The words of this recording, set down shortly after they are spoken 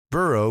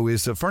Burrow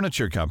is a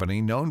furniture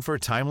company known for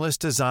timeless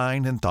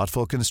design and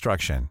thoughtful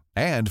construction,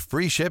 and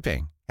free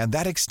shipping, and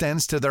that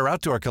extends to their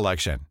outdoor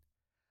collection.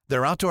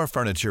 Their outdoor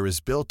furniture is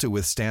built to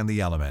withstand the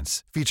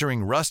elements,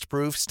 featuring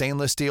rust-proof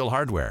stainless steel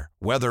hardware,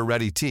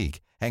 weather-ready teak,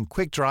 and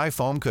quick-dry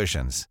foam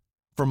cushions.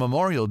 For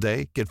Memorial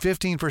Day, get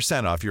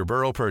 15% off your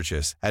Burrow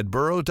purchase at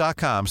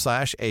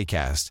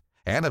burrow.com/ACAST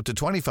and up to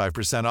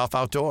 25% off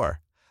outdoor.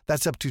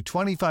 That's up to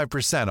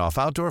 25% off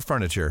outdoor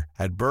furniture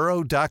at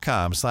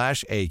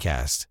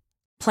burrow.com/ACAST.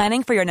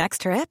 Planning for your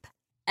next trip?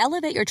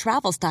 Elevate your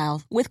travel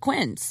style with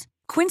Quince.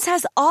 Quince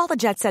has all the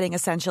jet-setting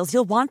essentials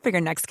you'll want for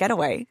your next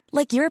getaway,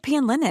 like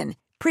European linen,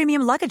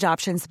 premium luggage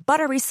options,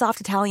 buttery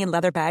soft Italian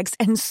leather bags,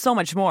 and so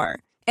much more.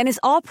 And is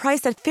all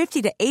priced at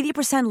 50 to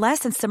 80% less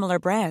than similar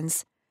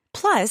brands.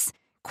 Plus,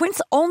 Quince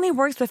only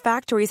works with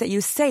factories that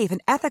use safe and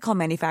ethical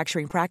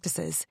manufacturing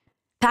practices.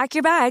 Pack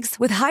your bags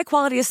with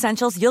high-quality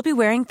essentials you'll be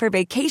wearing for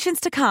vacations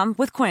to come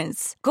with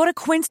Quince. Go to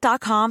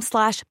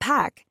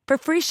quince.com/pack for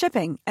free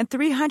shipping and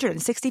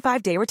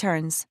 365-day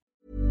returns.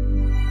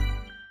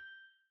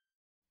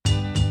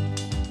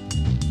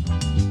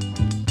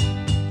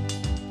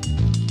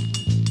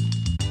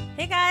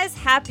 Hey guys,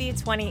 happy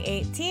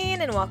 2018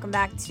 and welcome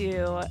back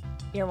to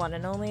your one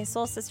and only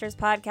Soul Sisters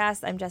podcast.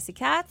 I'm Jessie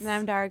Katz. And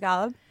I'm Dara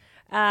Golub.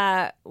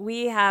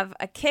 We have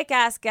a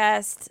kick-ass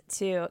guest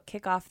to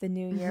kick off the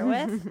new year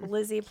with,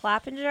 Lizzie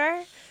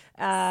Plappinger.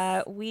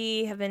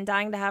 We have been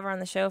dying to have her on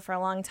the show for a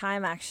long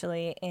time,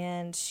 actually,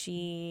 and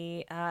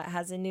she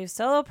has a new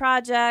solo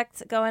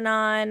project going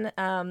on.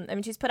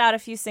 She's put out a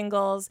few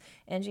singles,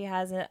 and she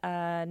has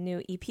a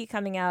new EP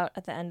coming out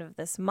at the end of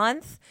this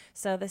month,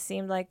 so this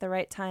seemed like the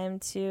right time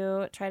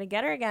to try to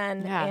get her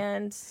again,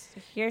 and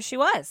here she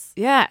was.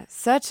 Yeah,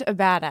 such a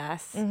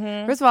badass.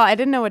 Mm-hmm. First of all, I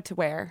didn't know what to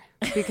wear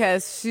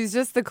because she's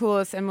just the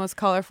coolest and most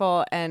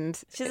colorful and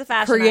she's a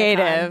fashion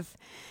creative.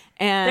 Icon.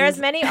 And there's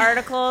many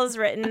articles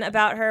written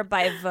about her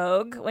by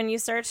Vogue when you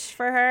search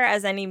for her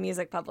as any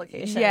music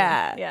publication.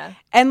 Yeah.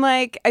 And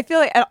like I feel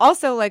like, and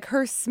also like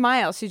her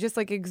smile, she just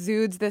like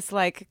exudes this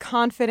like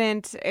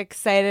confident,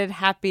 excited,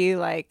 happy,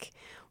 like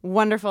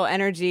wonderful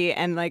energy,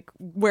 and like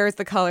wears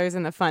the colors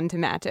and the fun to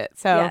match it.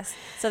 So yes.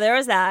 So there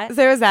was that.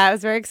 I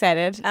was very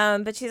excited.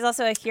 But she's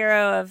also a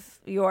hero of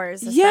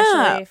yours,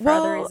 especially for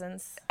other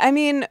reasons. I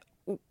mean,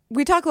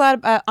 we talk a lot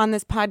about, on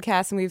this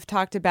podcast, and we've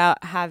talked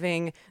about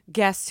having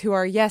guests who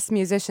are, yes,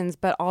 musicians,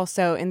 but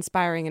also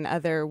inspiring in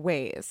other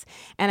ways.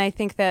 And I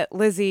think that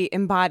Lizzie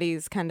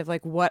embodies kind of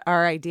like what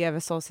our idea of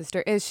a soul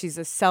sister is. She's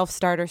a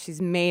self-starter.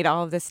 She's made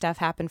all of this stuff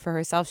happen for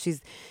herself.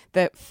 She's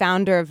the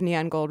founder of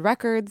Neon Gold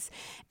Records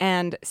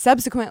and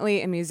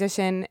subsequently a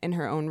musician in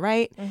her own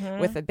right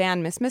with the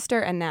band Miss Mister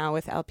and now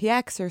with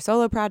LPX, her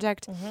solo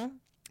project.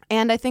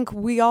 And I think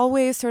we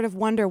always sort of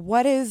wonder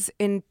what is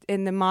in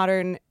the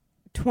modern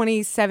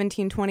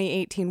 2017,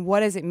 2018,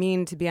 what does it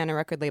mean to be on a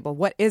record label?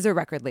 What is a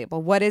record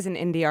label? What is an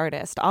indie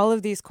artist? All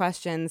of these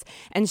questions.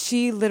 And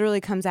she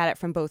literally comes at it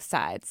from both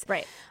sides.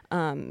 Right.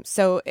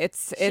 So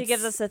she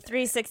gives us a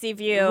 360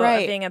 view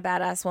of being a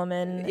badass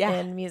woman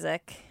in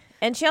music.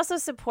 And she also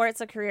supports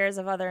the careers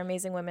of other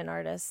amazing women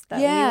artists that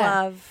we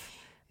love.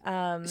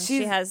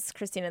 She has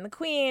Christine and the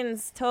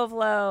Queens,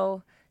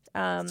 Tovlo,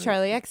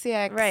 Charlie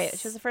XCX. Right.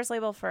 She was the first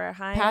label for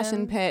Haim.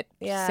 Passion Pit,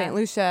 St.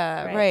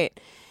 Lucia. Right.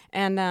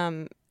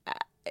 And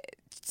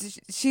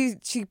she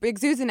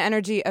exudes an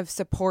energy of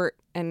support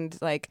and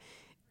like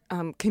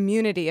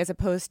community, as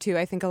opposed to,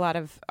 I think a lot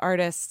of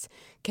artists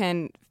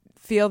can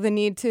feel the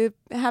need to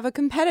have a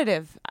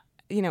competitive,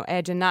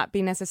 edge and not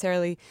be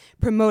necessarily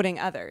promoting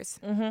others.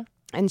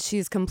 And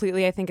she's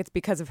completely, I think it's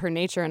because of her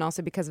nature and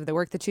also because of the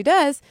work that she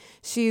does,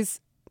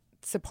 she's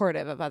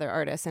supportive of other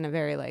artists in a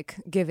very like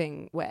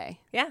giving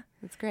way. Yeah.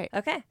 It's great.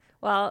 Okay.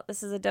 Well,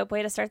 this is a dope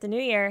way to start the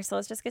new year, so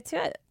let's just get to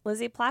it.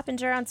 Lizzie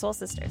Plappinger on Soul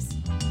Sisters.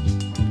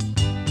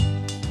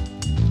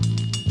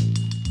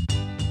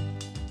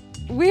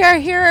 We are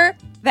here,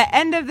 the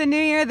end of the new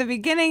year, the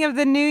beginning of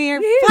the new year.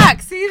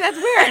 Fuck, see, that's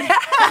weird.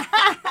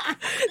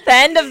 The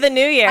end of the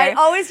new year. It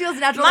always feels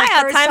natural the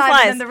first time,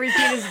 and then the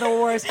repeat is the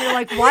worst. You're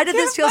like, why did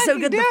this feel so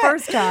good the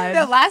first time?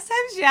 The last time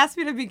she asked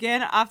me to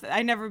begin,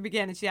 I never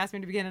began, and she asked me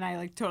to begin, and I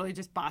like totally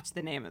just botched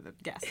the name of the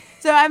guest.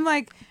 So I'm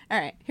like, all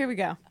right, here we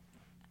go.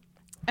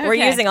 Okay. We're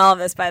using all of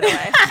this, by the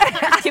way.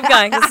 Keep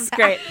going. This is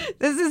great.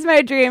 This is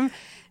my dream.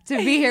 To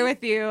be here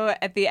with you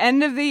at the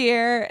end of the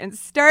year and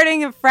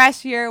starting a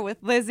fresh year with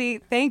Lizzie.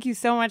 Thank you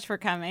so much for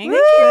coming.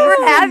 Thank you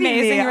for having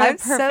me. I'm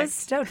so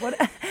stoked. What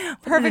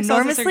perfect, an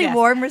enormously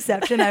warm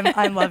reception.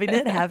 I'm loving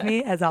it. Have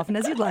me as often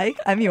as you'd like.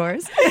 I'm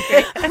yours.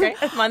 Great.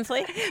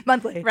 Monthly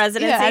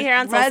residency here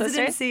on Soul Sisters.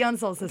 Residency on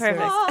Soul Sisters.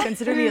 Perfect.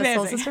 Consider me a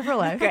Soul Sister for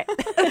life. Great.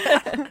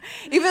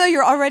 Even though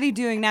you're already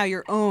doing now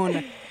your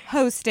own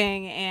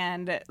hosting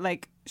and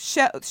like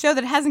show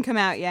that hasn't come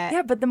out yet.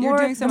 Yeah, but the you're more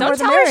doing so don't much.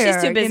 tell her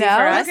she's too busy for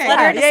us. Okay. Let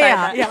her decide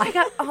that. Yeah. I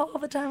got all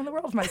the time in the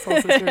world for my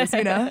Soul Sisters.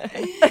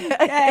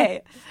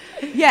 Okay.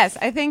 Yes,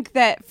 I think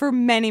that for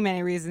many,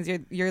 many reasons,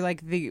 you're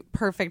like the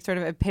perfect sort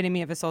of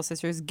epitome of a Soul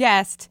Sisters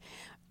guest.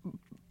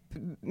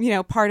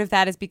 Part of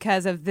that is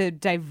because of the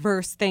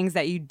diverse things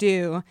that you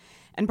do.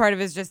 and part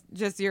of it is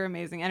just your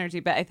amazing energy.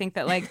 But I think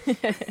that like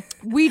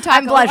we talk.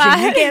 I'm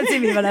blushing. You can't see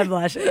me, but I'm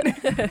blushing.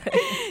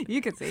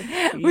 You can see.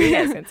 You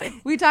guys can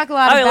see. We talk a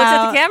lot about. Oh, he looked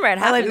at the camera. It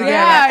happened.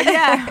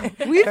 Yeah.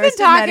 We've been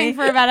talking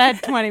for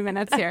about 20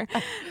 minutes here.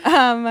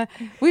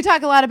 We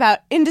talk a lot about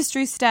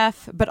industry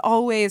stuff, but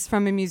always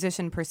from a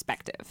musician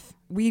perspective.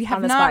 We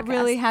have not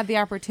really had the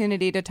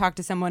opportunity to talk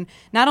to someone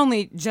not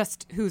only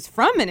just who's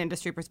from an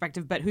industry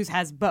perspective, but who's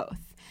has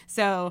both.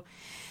 So,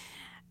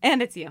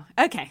 and it's you.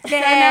 Okay. So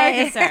now we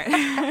can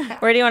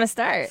start. Where do you want to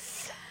start?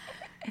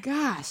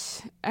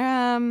 Gosh.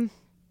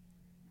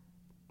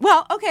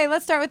 Well, okay,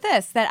 let's start with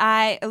this.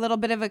 A little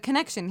bit of a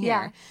connection here.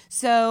 Yeah.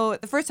 So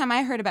the first time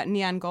I heard about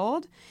Neon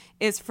Gold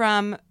is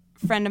from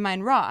a friend of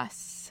mine,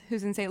 Ross,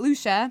 who's in St.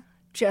 Lucia.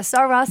 Just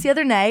saw Ross the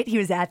other night. He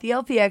was at the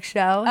LPX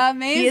show.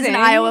 Amazing. He is an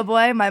Iowa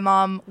boy. My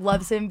mom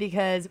loves him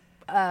because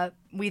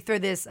we throw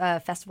this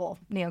festival,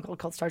 Neon Gold,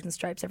 called Stars and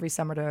Stripes every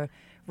summer to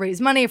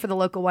raise money for the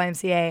local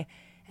YMCA.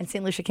 And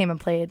St. Lucia came and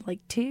played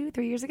like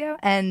 2-3 years ago.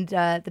 And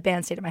the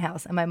band stayed at my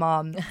house. And my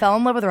mom fell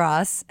in love with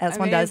Ross, as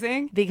one does,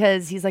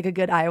 because he's like a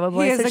good Iowa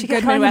boy. He is so a she good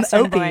kept calling him Midwestern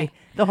Opie boy.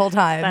 the whole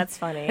time. That's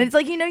funny. And it's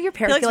like, your parents He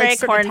feel looks like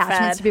certain very attachments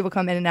corn-fed. to people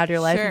come in and out of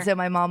your life. Sure. And so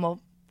my mom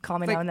will call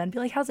me now and then and be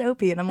like, how's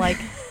Opie? And I'm like,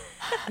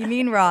 you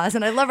mean Ross?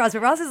 And I love Ross.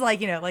 But Ross is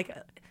like,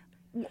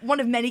 one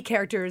of many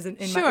characters in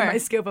my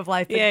scope of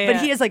life. But, but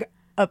he is like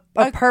a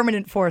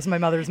permanent force in my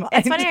mother's mind.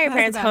 It's funny how your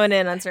parents hone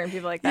in on certain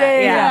people like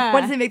that. Yeah.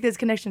 Once they make those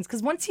connections.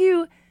 Because once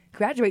you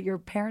graduate, your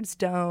parents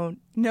don't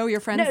know your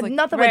friends.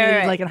 not the way they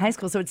did like in high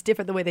school. So it's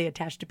different the way they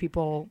attach to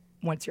people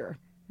once you're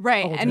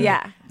Right. older.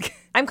 And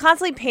I'm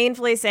constantly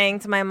painfully saying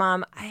to my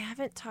mom, I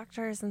haven't talked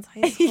to her since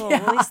high school.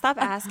 Will you stop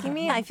asking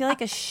me? I feel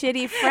like a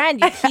shitty friend.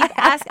 You keep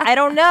asking. I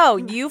don't know.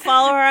 You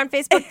follow her on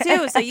Facebook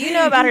too, so you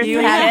know about her 3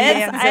 kids.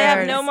 I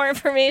have no more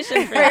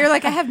information for you. You're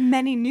like, I have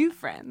many new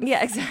friends.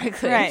 Yeah,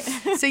 exactly. Right.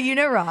 So you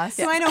know Ross.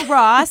 So I know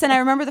Ross, and I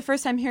remember the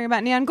first time hearing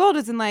about Neon Gold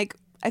was in like,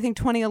 I think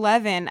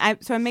 2011.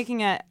 So I'm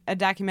making a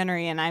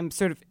documentary, and I'm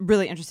sort of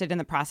really interested in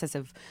the process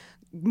of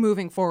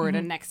moving forward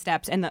and next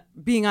steps. And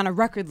being on a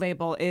record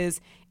label is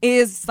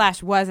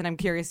 /was, and I'm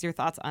curious your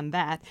thoughts on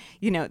that.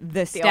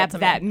 The step ultimate.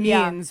 that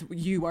means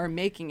you are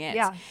making it.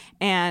 Yeah.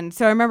 And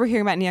so I remember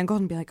hearing about Neon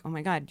Gold and be like, oh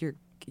my God,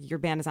 your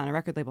band is on a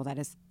record label. That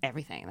is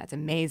everything. That's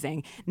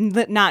amazing.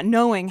 Not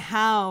knowing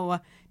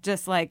how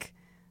just like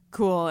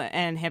cool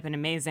and hip and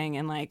amazing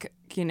and like,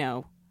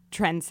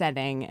 trend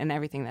setting and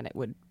everything that it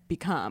would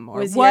become or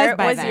was your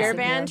then.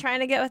 band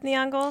trying to get with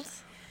Neon Gold?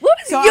 What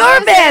was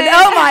your band?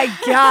 Oh my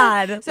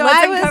God. So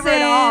Let's I was uncover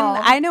it all.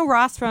 I know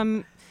Ross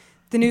from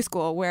the New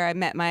School where I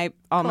met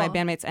all my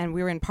bandmates, and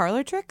we were in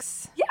Parlor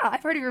Tricks. Yeah,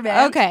 I've heard of your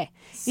band. Okay.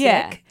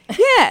 Sick.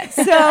 Yeah.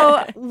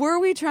 So were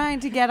we trying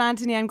to get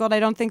onto Neon Gold? I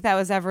don't think that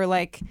was ever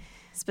like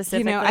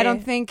Specifically, I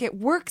don't think it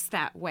works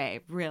that way,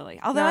 really.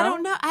 Although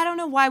I don't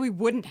know why we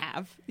wouldn't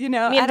have. I mean,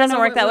 it doesn't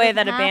work that way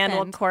that a band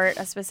will court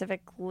a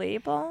specific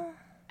label.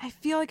 I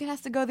feel like it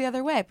has to go the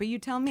other way, but you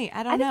tell me.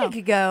 I don't know. I think it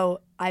could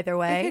go either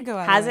way. It could go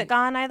either Has way. it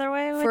gone either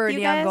way with for you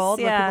Neon guys? Gold,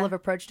 Yeah. where people have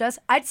approached us.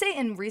 I'd say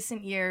in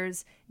recent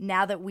years,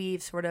 now that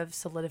we've sort of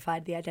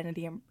solidified the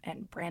identity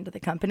and brand of the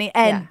company,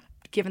 and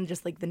given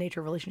just like the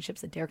nature of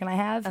relationships that Derek and I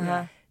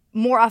have,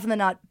 more often than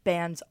not,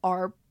 bands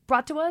are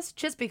brought to us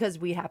just because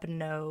we happen to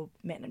know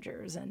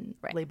managers and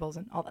labels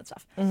and all that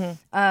stuff.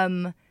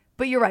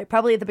 But you're right.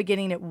 Probably at the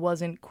beginning, it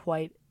wasn't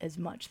quite as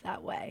much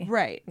that way.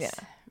 Right. Yes.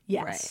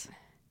 Right.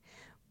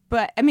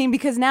 But I mean,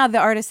 because now the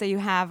artists that you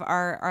have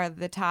are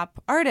the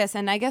top artists,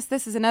 and I guess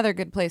this is another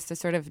good place to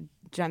sort of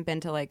jump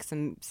into like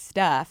some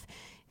stuff.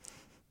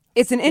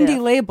 It's an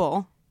indie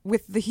label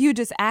with the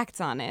hugest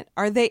acts on it.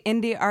 Are they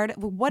indie art?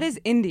 What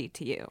is indie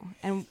to you,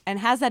 and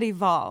has that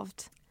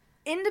evolved?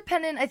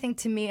 Independent, I think,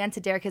 to me and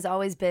to Derek has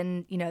always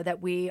been,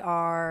 that we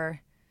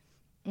are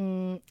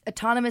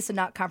autonomous and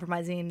not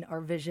compromising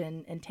our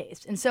vision and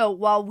taste. And so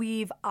while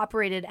we've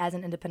operated as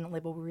an independent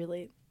label, we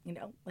really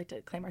like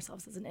to claim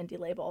ourselves as an indie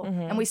label.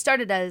 And we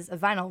started as a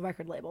vinyl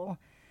record label.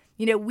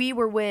 We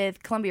were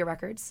with Columbia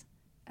Records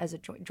as a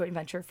joint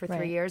venture for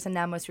 3 years, and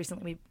now most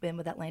recently we've been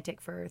with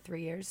Atlantic for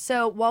 3 years.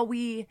 So while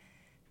we,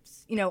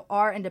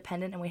 are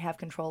independent and we have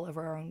control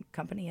over our own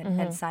company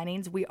and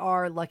signings, we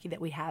are lucky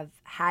that we have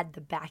had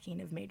the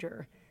backing of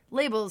major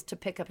labels to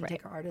pick up and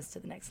take our artists to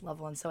the next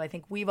level. And so I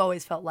think we've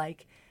always felt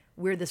like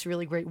we're this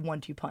really great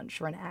 1-2 punch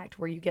for an act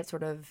where you get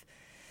sort of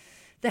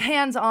the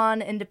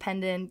hands-on,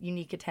 independent,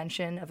 unique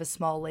attention of a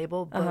small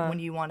label, but when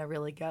you want to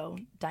really go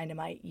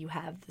dynamite, you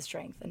have the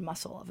strength and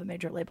muscle of a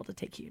major label to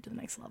take you to the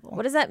next level.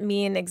 What does that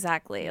mean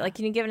exactly? Like,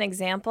 can you give an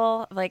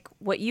example of like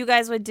what you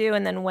guys would do,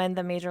 and then when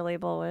the major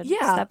label would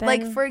step in?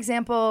 Like for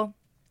example,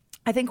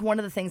 I think one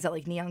of the things that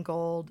like Neon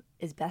Gold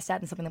is best at,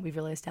 and something that we've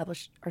really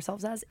established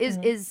ourselves as,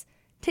 is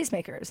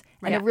tastemakers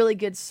and a really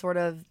good sort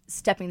of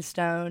stepping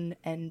stone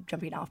and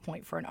jumping off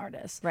point for an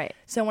artist. Right.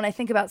 So when I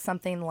think about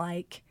something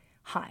like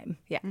Haim.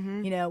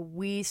 Yeah.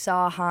 We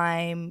saw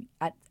Haim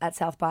at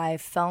South by,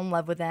 fell in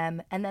love with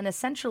them, and then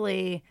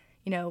essentially,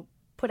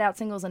 put out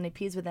singles and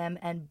EPs with them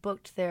and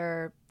booked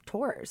their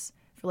tours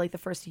for like the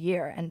first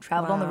year and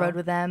traveled on the road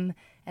with them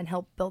and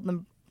helped build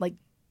them, like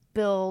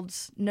build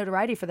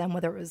notoriety for them,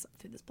 whether it was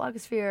through this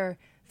blogosphere,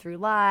 through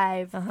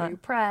live, through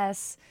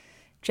press,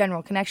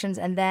 general connections.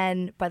 And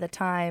then by the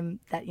time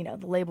that, you know,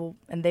 the label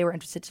and they were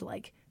interested to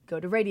like go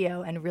to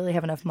radio and really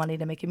have enough money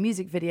to make a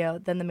music video,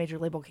 then the major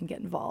label can get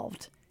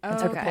involved and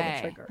sort of pull the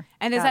trigger.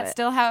 And is that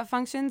still how it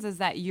functions? Is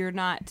that you're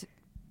not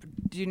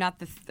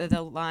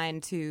the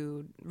line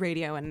to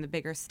radio and the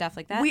bigger stuff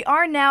like that? We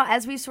are now,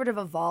 as we've sort of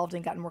evolved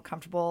and gotten more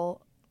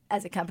comfortable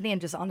as a company and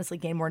just honestly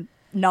gained more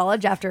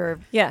knowledge after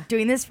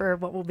doing this for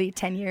what will be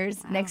 10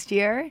 years next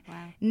year.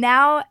 Wow.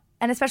 Now,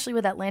 and especially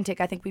with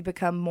Atlantic, I think we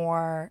become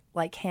more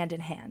like hand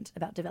in hand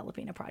about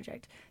developing a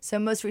project. So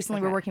most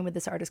recently, we're working with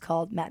this artist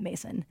called Matt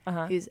Mason,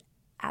 who's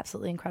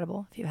absolutely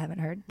incredible. If you haven't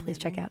heard, please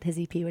check out his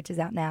EP, which is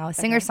out now. A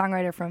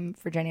singer-songwriter from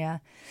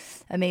Virginia.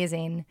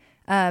 Amazing.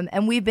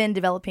 And we've been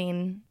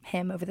developing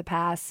him over the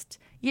past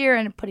year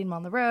and putting him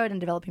on the road and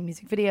developing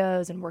music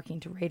videos and working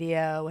to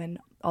radio and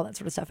all that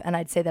sort of stuff. And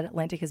I'd say that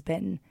Atlantic has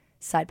been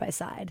side by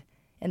side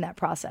in that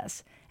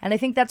process. And I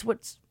think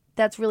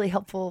that's really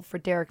helpful for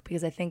Derek,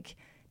 because I think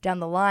down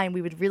the line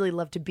we would really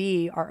love to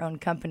be our own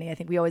company. I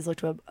think we always look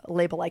to a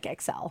label like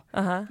Excel.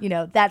 You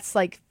know, that's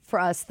like for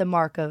us the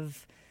mark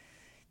of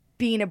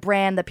being a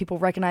brand that people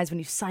recognize. When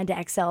you sign to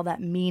Excel,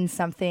 that means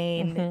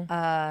something.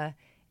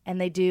 And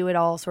they do it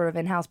all sort of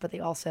in-house, but they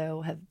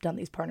also have done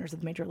these partners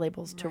with major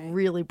labels to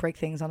really break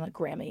things on a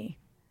Grammy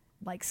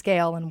like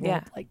scale and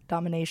world like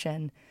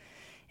domination.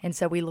 And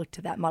so we look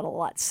to that model a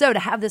lot. So to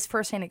have this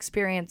firsthand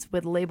experience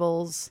with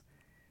labels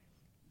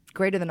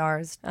greater than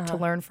ours to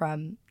learn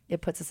from, it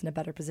puts us in a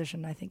better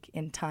position, I think,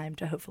 in time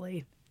to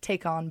hopefully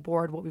take on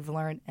board what we've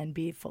learned and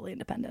be fully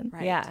independent.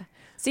 Right. Yeah.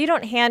 So you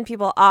don't hand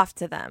people off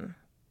to them.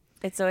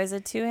 It's always a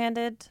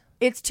two-handed.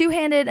 It's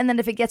two-handed, and then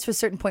if it gets to a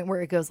certain point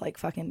where it goes like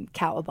fucking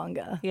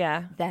cowabunga,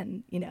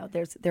 then, you know,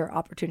 there are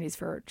opportunities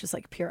for just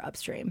like pure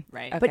upstream.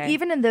 Right. Okay. But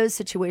even in those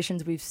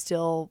situations, we've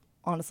still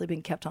honestly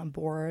been kept on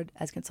board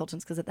as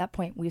consultants, because at that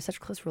point we have such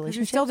close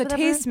relationships. You're still the with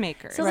everyone.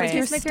 tastemakers. Still Right. the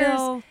You're tastemakers.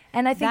 still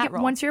And I think that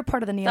role. once you're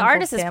part of the Neon The Gold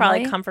artist is family,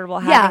 probably comfortable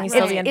having you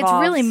still be involved.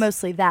 it's really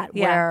mostly that,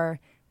 where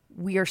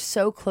we are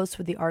so close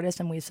with the artist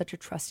and we have such a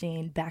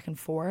trusting back and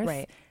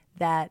forth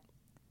that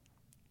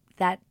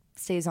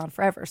stays on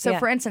forever. So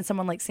for instance,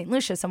 someone like St.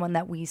 Lucia, someone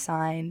that we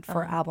signed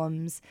for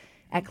albums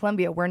at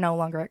Columbia, we're no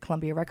longer at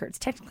Columbia Records.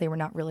 Technically, we're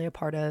not really a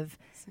part of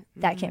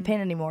that campaign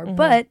anymore,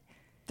 but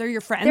they're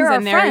your friends. they're our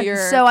and they're friends.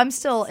 your... So I'm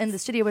still in the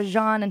studio with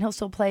Jean, and he'll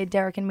still play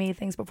Derek and me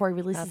things before he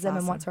releases them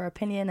and wants our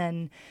opinion.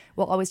 And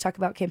we'll always talk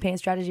about campaign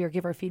strategy or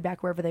give our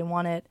feedback wherever they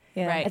want it.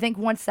 Yeah. Right. I think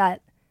once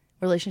that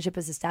relationship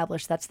is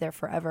established, that's there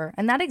forever.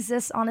 And that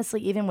exists,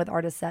 honestly, even with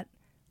artists that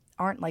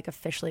aren't like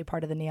officially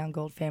part of the Neon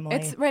Gold family.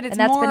 It's right. It's and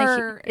that's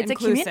more it's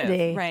inclusive, a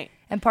community, right?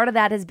 And part of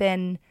that has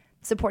been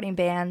supporting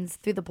bands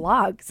through the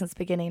blog since the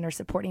beginning, or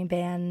supporting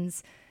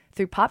bands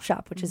through Pop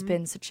Shop, which has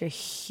been such a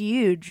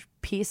huge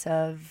piece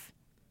of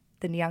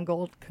the Neon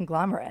Gold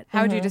conglomerate.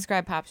 How would you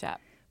describe Pop Shop?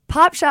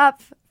 Pop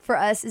Shop for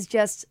us is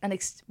just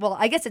well,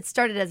 I guess it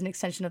started as an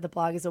extension of the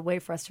blog, as a way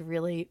for us to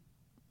really.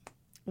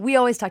 We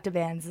always talk to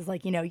bands as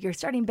like, you know, you're a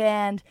starting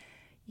band.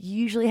 You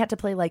usually had to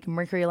play like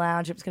Mercury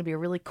Lounge. It was going to be a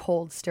really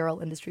cold, sterile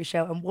industry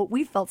show. And what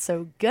we felt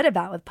so good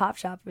about with Pop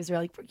Shop was we're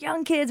like, we're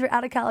young kids, we're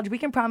out of college. We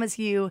can promise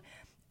you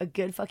a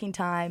good fucking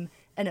time,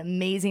 an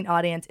amazing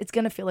audience. It's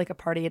going to feel like a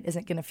party. It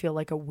isn't going to feel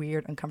like a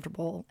weird,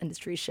 uncomfortable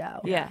industry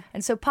show. Yeah.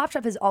 And so Pop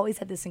Shop has always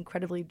had this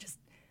incredibly just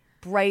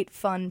bright,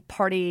 fun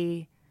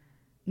party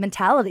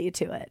mentality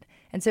to it.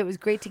 And so it was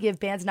great to give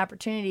bands an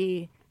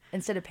opportunity,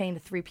 instead of paying to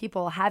 3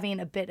 people, having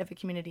a bit of a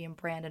community and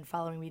brand and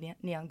following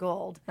Neon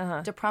Gold,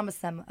 to promise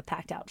them a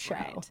packed out show.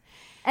 Right.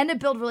 And to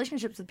build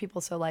relationships with people.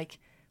 So like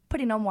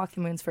putting on Walk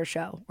the Moons for a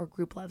show or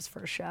Group Loves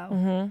for a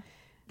show.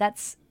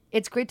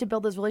 It's great to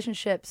build those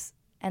relationships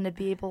and to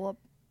be able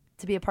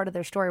to be a part of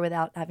their story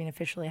without having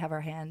officially have our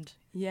hand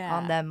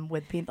on them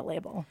with being the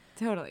label.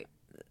 Totally.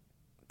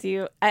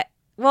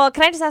 Well,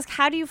 can I just ask,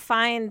 how do you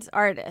find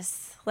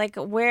artists? Like,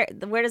 where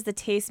does the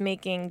taste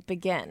making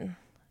begin?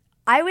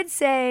 I would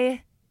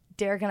say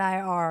Derek and I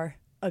are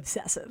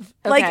obsessive.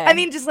 Okay. Like, I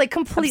mean, just like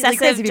completely Obsessive,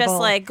 crazy people. just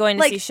like going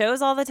to see shows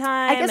all the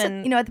time? I guess,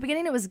 you know, at the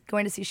beginning it was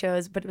going to see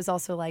shows, but it was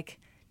also like,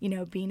 you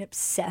know, being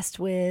obsessed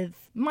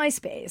with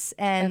MySpace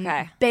and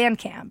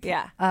Bandcamp.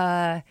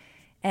 Yeah.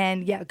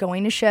 And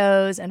going to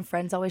shows, and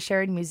friends always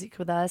sharing music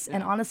with us.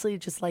 And honestly,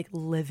 just like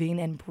living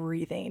and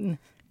breathing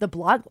the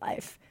blog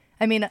life.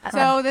 I mean,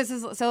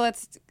 So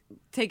let's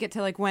take it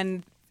to like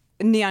when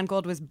Neon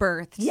Gold was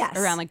birthed,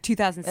 around like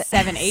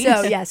 2007,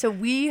 8. So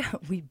we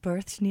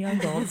birthed Neon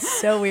Gold.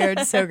 So weird,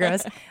 so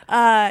gross.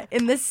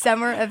 In the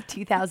summer of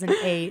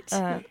 2008,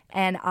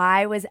 and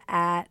I was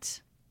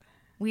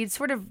we'd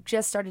sort of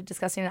just started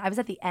discussing it. I was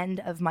at the end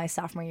of my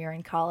sophomore year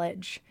in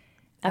college.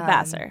 At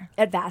Vassar.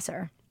 At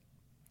Vassar.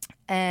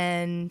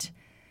 And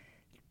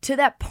to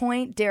that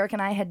point, Derek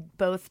and I had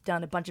both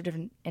done a bunch of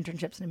different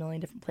internships in a million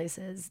different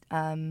places.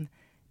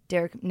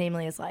 Derek,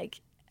 namely, is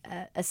like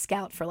a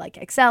scout for like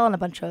Excel and a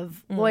bunch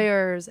of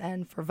lawyers,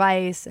 and for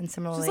Vice, and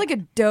similarly, Just like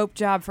a dope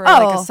job for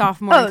like a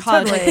sophomore in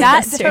college. Totally.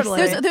 Like that.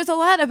 Totally. There's a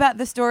lot about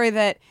the story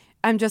that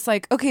I'm just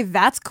like, okay,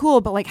 that's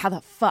cool, but like, how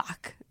the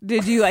fuck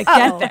did you like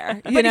get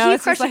there? You But know, he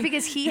it's just crushed it like,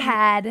 because he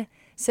had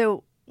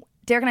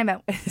Derek and I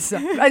met. So,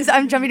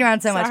 I'm jumping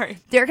around so Sorry.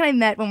 much. Derek and I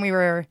met when we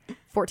were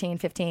 14,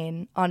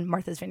 15 on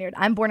Martha's Vineyard.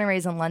 I'm born and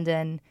raised in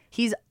London.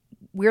 He's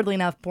weirdly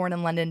enough born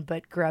in London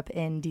but grew up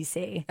in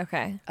DC.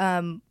 Okay.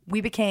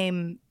 We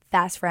became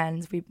fast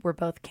friends. We were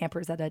both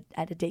campers at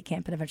a day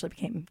camp and eventually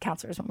became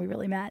counselors when we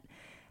really met.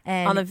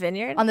 And On the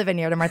vineyard? On the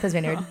vineyard, on Martha's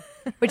Vineyard,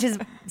 which is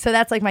so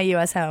that's like my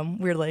U.S. home,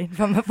 weirdly,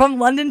 from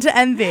London to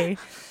envy.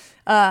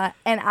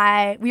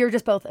 And we were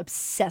just both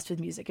obsessed with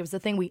music. It was the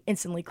thing we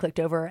instantly clicked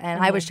over.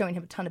 And I was showing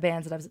him a ton of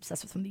bands that I was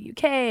obsessed with from the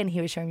UK, and he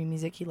was showing me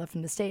music he loved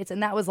from the States.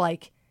 And that was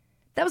like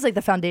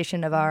the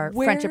foundation of our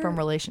friendship and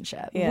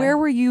relationship. Yeah. where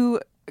were you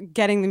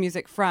getting the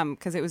music from?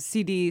 Because it was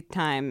CD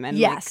time and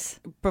Yes.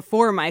 like,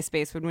 before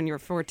MySpace when you were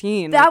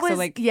 14. That like, was so,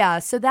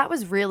 like so that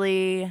was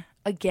really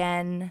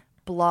again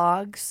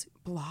blogs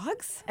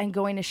blogs. and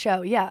going to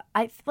show. Yeah,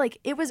 I like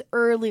it was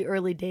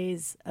early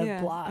days of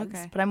Yeah, blogs.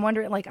 okay. But I'm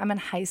wondering, like, I'm in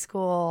high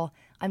school.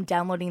 I'm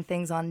downloading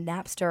things on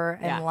Napster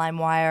and Yeah.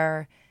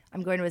 LimeWire.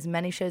 I'm going to as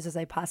many shows as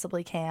I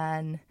possibly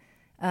can.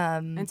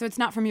 And so it's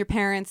not from your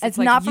parents. It's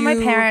like not from my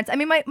you- parents. I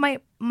mean,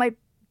 my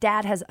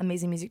dad has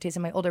amazing music taste,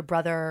 and my older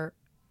brother,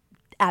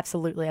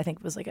 absolutely, I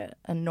think was like an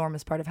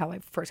enormous part of how I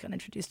first got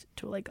introduced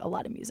to like a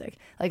lot of music.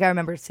 Like I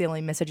remember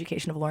stealing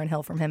Miseducation of Lauryn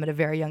Hill from him at a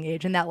very young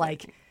age, and that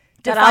like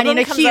That defining album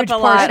a comes huge up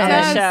a lot portion. on the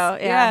Yes. show.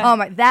 Yeah. Yeah. Oh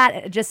my,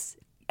 that just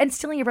and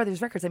stealing your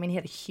brother's records. I mean, he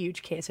had a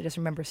huge case. I just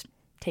remember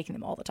taking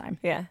them all the time.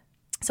 Yeah.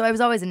 So I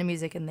was always into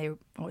music, and they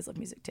always loved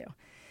music too.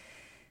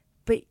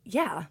 But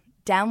yeah,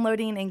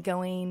 downloading and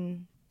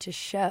going to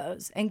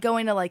shows and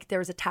going to like there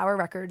was a Tower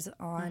Records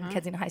on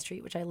Kensington High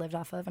Street, which I lived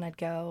off of, and I'd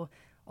go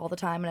all the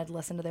time and I'd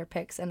listen to their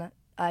picks, and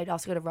I'd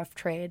also go to Rough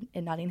Trade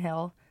in Notting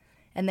Hill,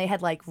 and they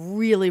had like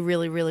really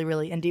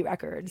indie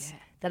records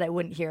that I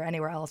wouldn't hear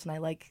anywhere else, and I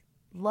like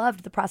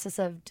loved the process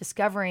of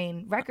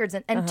discovering records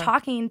and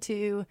talking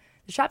to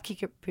the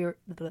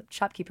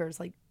shopkeepers,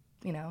 like,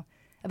 you know,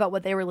 about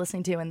what they were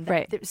listening to, and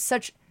Right. there was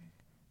such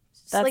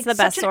That's like the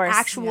best such source. an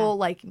actual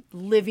like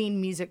living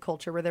music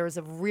culture where there was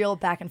a real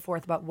back and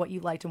forth about what you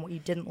liked and what you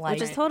didn't like.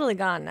 Which is totally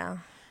gone now.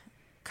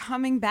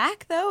 coming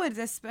back though, it's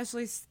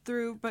especially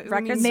through but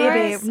Record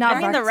maybe stores? not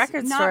I mean, the records-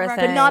 record not store record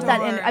thing. but not that.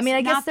 stores. I mean,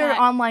 I guess Not there that-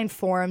 are online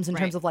forums in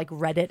terms Right. of like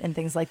Reddit and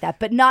things like that,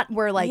 but not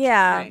where like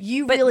Yeah,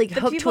 you but really the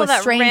hook people to a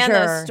that stranger. ran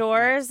those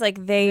stores,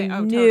 like they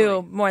Oh, knew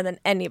totally. more than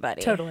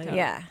anybody. Totally.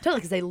 Yeah. Totally,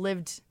 because they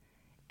lived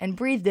and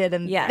breathed it,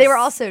 and Yes. they were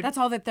also That's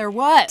all that there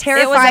was.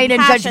 terrified It was a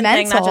and passion judgmental.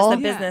 thing, not just a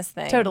Yeah. business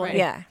thing. Totally.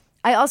 Yeah.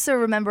 I also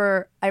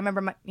remember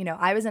my, you know,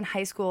 I was in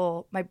high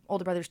school. My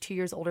older brother's 2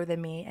 years older than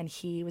me, and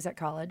he was at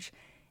college,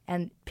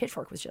 and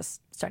Pitchfork was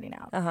just starting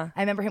out. I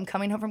remember him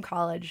coming home from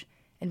college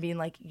and being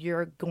like,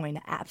 "You're going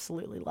to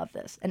absolutely love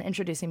this," and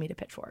introducing me to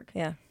Pitchfork.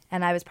 Yeah.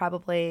 And I was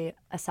probably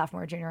a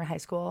sophomore or junior in high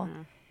school,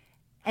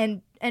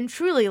 and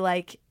truly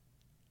like,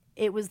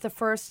 it was the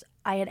first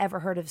I had ever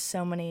heard of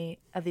so many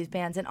of these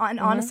bands, and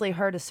honestly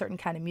heard a certain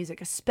kind of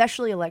music,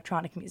 especially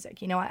electronic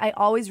music. You know, I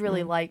always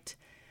really liked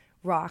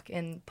rock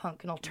and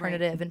punk and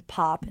alternative and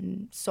pop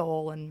and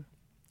soul and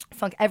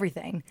funk,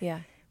 everything. Yeah.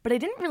 But I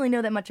didn't really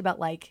know that much about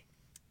like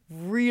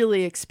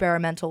really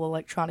experimental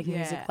electronic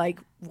music Yeah. like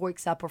Voix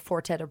Up or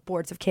Fortet or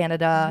Boards of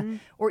Canada,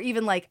 or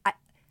even like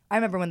I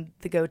remember when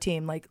the Go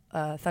Team, like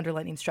Thunder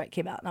Lightning Strike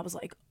came out, and I was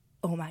like,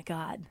 oh my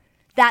God.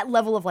 That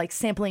level of like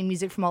sampling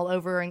music from all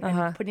over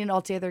and putting it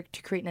all together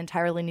to create an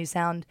entirely new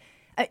sound,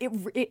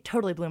 it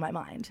totally blew my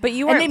mind. But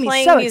you And weren't made me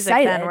playing so music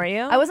then, excited. were you?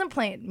 I wasn't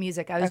playing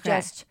music. I was Okay.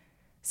 just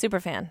Super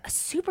fan. a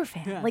super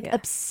fan, like Yeah.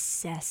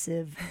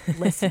 obsessive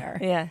listener.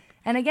 Yeah.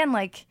 And again,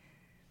 like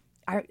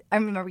I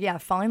remember,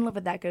 falling in love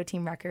with that Go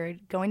Team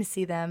record, going to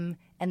see them,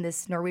 and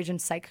this Norwegian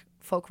psych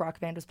folk rock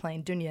band was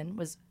playing. Dunyan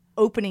was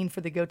opening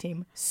for the Go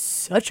Team.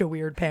 Such a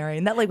weird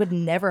pairing. That like would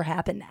never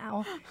happen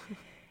now.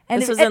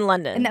 And This was in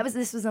London. And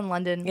this was in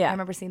London. Yeah. I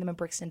remember seeing them in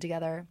Brixton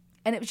together.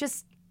 And it was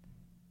just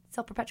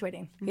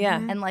self-perpetuating. Yeah.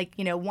 And like,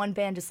 you know, one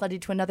band just led you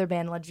to another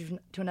band, led you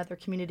to another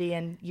community,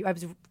 and I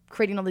was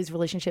creating all these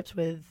relationships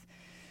with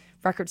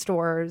record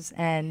stores,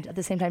 and at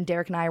the same time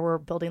Derek and I were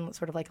building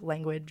sort of like a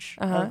language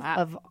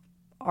of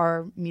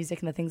our music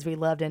and the things we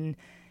loved, and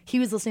he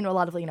was listening to a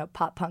lot of, you know,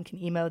 pop punk and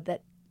emo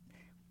that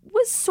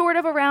was sort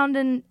of around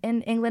in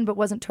England but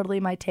wasn't totally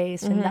my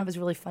taste, and that was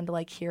really fun to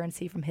like hear and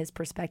see from his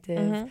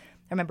perspective. I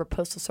remember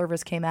Postal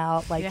Service came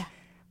out like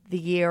the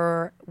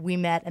year we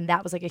met, and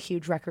that was like a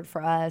huge record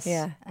for us.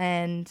 Yeah.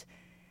 And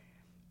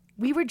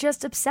we were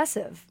just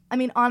obsessive. I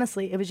mean,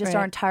 honestly, it was just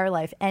our entire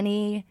life.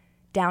 Any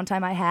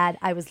downtime I had,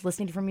 I was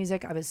listening for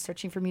music. I was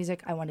searching for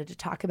music. I wanted to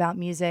talk about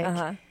music.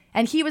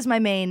 And he was my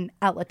main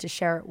outlet to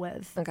share it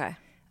with. Okay.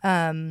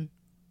 And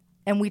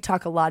we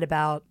talk a lot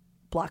about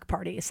Block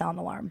Party, Sound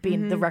Alarm,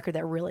 being the record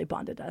that really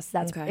bonded us.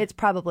 It's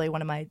probably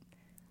one of my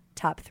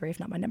top 3, if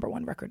not my number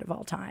 1 record of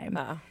all time.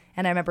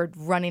 And I remember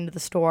running to the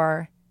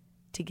store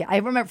I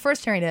remember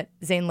first hearing it,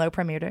 Zane Lowe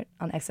premiered it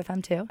on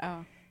XFM too.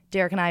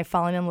 Derek and I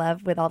falling in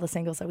love with all the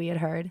singles that we had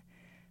heard.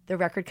 the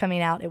record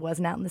coming out, it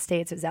wasn't out in the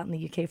States. It was out in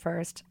the UK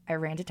first. I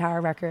ran to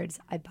Tower Records.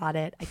 I bought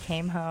it. I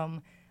came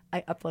home.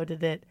 I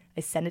uploaded it.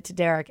 I sent it to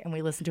Derek, and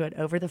we listened to it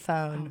over the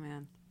phone. Oh,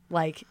 man.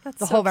 Like, That's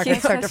the so whole record cute.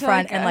 start to Such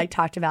front like and, a- like,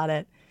 talked about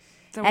it.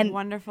 It's a And-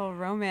 wonderful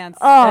romance.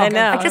 Oh, I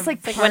know. I just, like,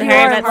 It's like when pure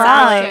Harry met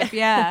love. Sally.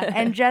 Yeah.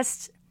 And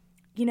just,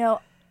 you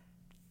know,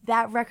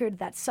 that record,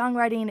 that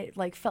songwriting, it,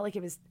 like, felt like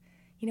it was,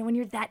 you know, when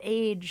you're that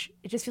age,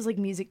 it just feels like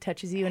music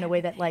touches you in a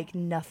way that, like,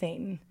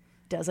 nothing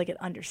does. Like, it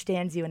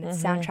understands you and it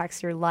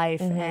soundtracks your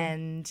life.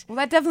 And Well,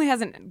 that definitely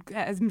hasn't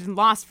been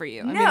lost for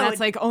you. I mean, No,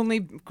 that's like only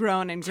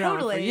grown and grown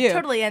for totally, you.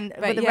 totally. And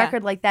But with a yeah.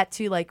 record like that,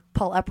 too, like,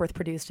 Paul Epworth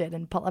produced it.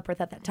 And Paul Epworth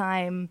at that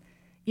time,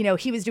 you know,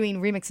 he was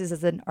doing remixes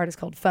as an artist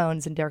called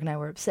Phones, and Derek and I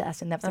were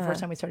obsessed. And that's the first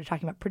time we started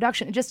talking about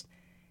production. It just,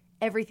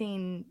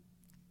 everything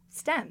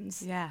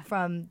stems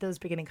from those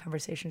beginning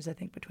conversations, I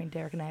think, between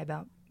Derek and I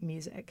about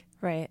music.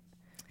 Right.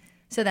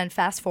 So then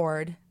fast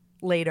forward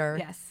later,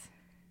 Yes.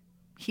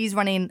 he's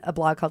running a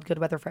blog called Good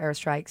Weather for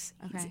Airstrikes.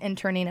 He's Okay.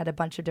 interning at a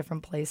bunch of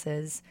different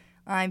places.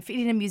 I'm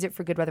feeding him music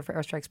for Good Weather for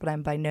Airstrikes, but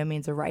I'm by no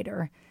means a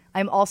writer.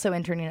 I'm also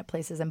interning at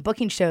places. I'm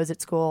booking shows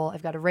at school.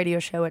 I've got a radio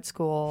show at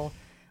school.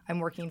 I'm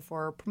working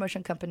for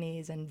promotion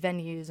companies and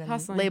venues and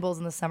Hustling. labels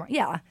in the summer.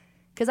 Yeah,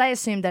 because I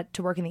assumed that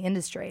to work in the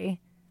industry,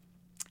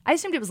 I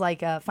assumed it was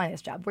like a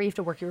finance job where you have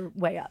to work your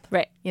way up.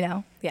 Right. You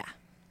know? Yeah.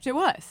 Which it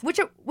was. Which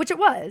it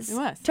was. It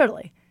was.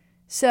 Totally.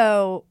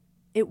 So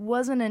it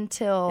wasn't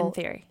until In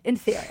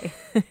theory.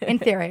 In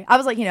theory. I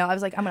was like,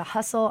 I'm going to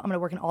hustle. I'm going to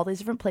work in all these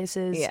different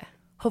places. Yeah.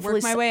 Hopefully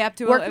Work my way up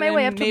to work a my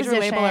way up to a major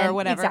position. label or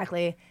whatever.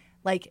 Exactly.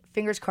 Like,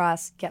 fingers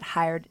crossed, get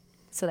hired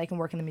so that I can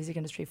work in the music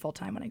industry full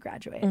time when I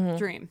graduate.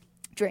 Dream.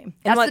 Dream.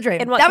 That's what, the dream.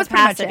 In what That was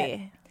pretty much it.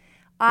 capacity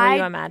were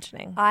you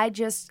imagining?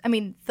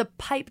 The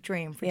pipe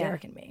dream for Yeah.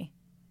 Derek and me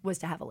was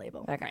to have a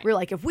label. Okay. We were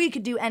like, if we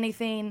could do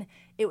anything,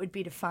 it would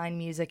be to find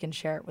music and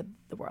share it with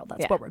the world.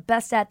 That's Yeah. what we're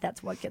best at.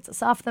 That's what gets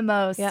us off the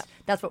most. Yep.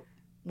 That's what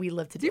we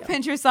live to Do do. you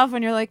pinch yourself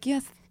when you're like,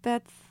 yes,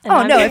 that's.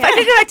 Oh, no. If I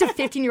could go back to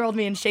 15-year-old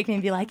me and shake me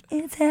and be like,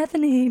 it's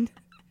happening.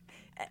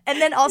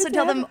 And then also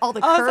tell them all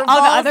the all the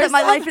curveballs other that my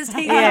stuff. life is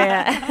taking.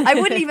 Yeah. I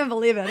wouldn't even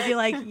believe it. I'd be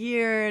like,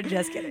 you're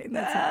just kidding.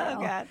 That's not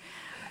real.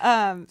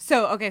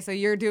 God. So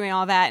you're doing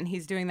all that and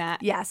he's doing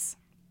that. Yes.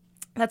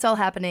 That's all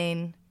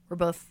happening. We're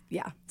both,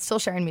 still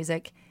sharing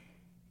music.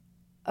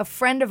 A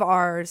friend of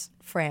ours,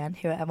 Fran,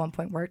 who at one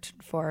point worked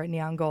for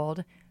Neon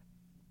Gold,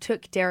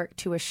 took Derek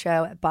to a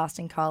show at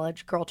Boston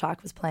College. Girl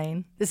Talk was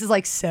playing. This is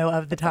like so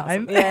of the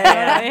time.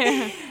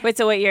 Yeah. Wait,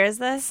 so what year is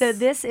this? So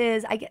this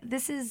is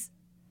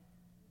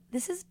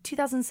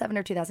 2007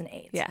 or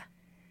 2008. Yeah.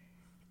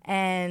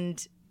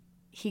 And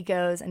he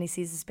goes and he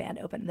sees this band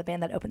open, the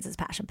band that opens his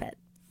Passion Pit.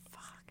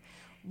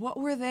 What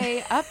were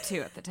they up to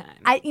at the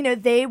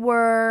time? They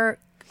were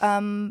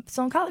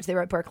still in college. They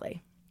were at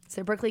Berkeley.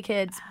 So Berkeley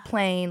kids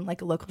playing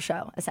like a local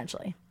show,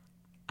 essentially.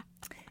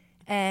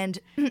 And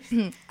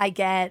I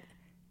get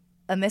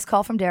a missed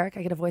call from Derek.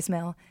 I get a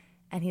voicemail,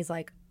 and he's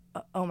like,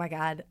 "Oh my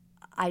God,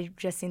 I've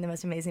just seen the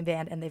most amazing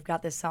band, and they've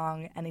got this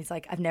song." And he's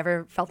like, "I've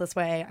never felt this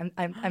way.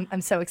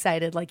 I'm so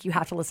excited. Like, you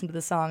have to listen to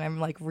the song. I'm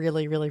like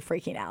really, really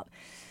freaking out."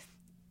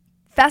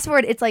 Fast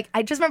forward, it's like,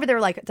 I just remember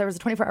there was a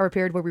 24-hour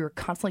period where we were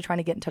constantly trying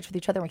to get in touch with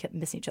each other and we kept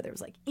missing each other. It was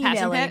like Passion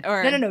emailing. Pit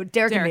or No,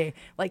 Derek and me.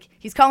 Like,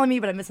 he's calling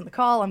me, but I'm missing the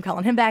call. I'm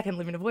calling him back. I'm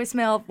leaving a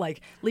voicemail,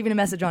 like leaving a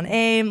message on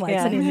AIM, like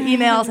sending an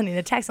email, sending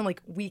a text. I'm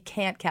like, we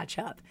can't catch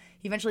up.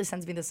 He eventually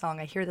sends me the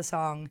song. I hear the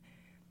song.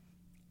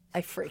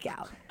 I freak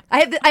out.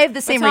 I have the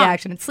same song?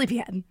 reaction. It's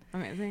Sleepyhead.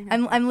 Amazing.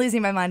 I'm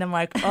losing my mind. I'm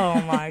like,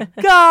 oh my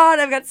God,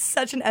 I've got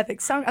such an epic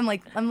song.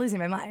 I'm losing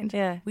my mind.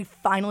 Yeah. We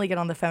finally get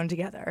on the phone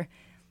together,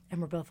 and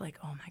we're both like,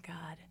 oh my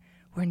God,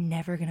 we're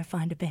never going to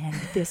find a band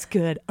this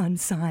good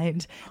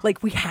unsigned.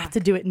 Like, we have to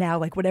do it now.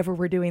 Like, whatever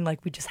we're doing,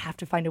 like, we just have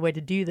to find a way to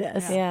do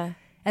this. Yeah.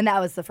 And that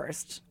was the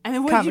first And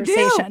then what did you do?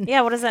 conversation.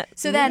 Yeah, what does that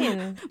So then-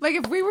 mean? Like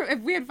if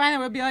we had found it,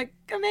 we'd be like,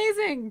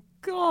 amazing,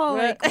 cool.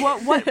 Like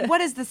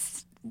what is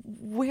this?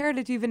 Where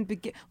did you even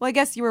begin? Well, I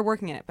guess you were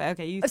working in it, but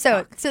okay. You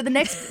So the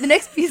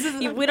next pieces.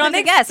 We don't have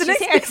to guess. The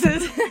She's next here.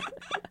 pieces.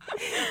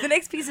 The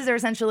next pieces are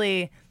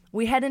essentially,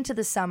 we head into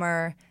the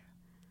summer.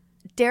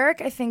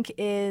 Derek, I think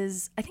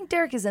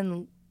Derek is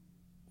in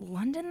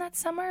London that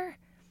summer.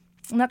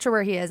 I'm not sure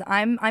where he is.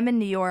 I'm in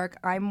New York.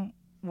 I'm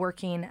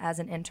working as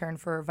an intern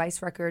for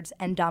Vice Records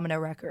and Domino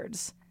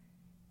Records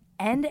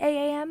and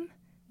AAM,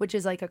 which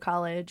is like a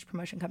college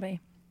promotion company.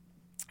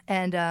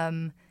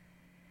 And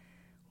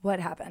what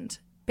happened?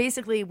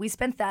 Basically, we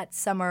spent that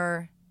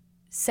summer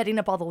setting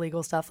up all the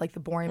legal stuff, like the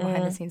boring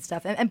behind-the-scenes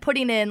stuff, and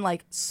putting in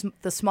like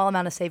the small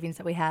amount of savings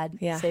that we had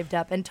saved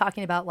up, and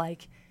talking about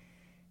like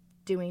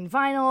doing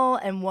vinyl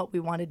and what we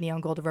wanted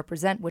Neon Gold to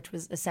represent, which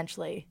was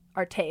essentially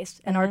our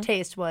taste. And our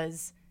taste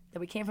was that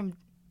we came from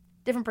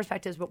different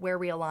perspectives, but where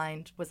we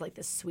aligned was like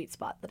this sweet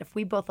spot that if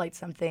we both liked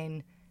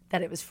something,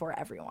 that it was for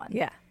everyone.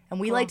 Yeah. And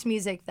we liked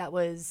music that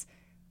was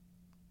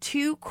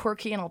too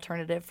quirky and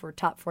alternative for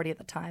top 40 at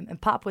the time. And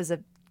pop was a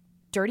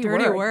dirty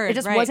Dirty word. word, It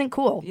just right. wasn't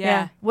cool.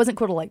 Yeah. It wasn't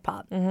cool to like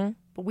pop.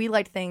 But we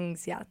liked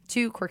things,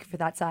 too quirky for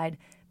that side.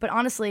 But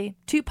honestly,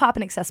 too pop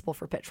and accessible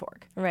for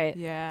Pitchfork. Right.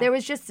 Yeah. There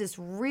was just this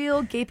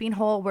real gaping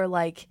hole where,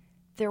 like,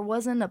 there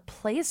wasn't a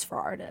place for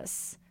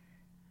artists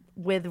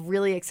with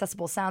really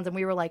accessible sounds. And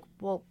we were like,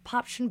 well,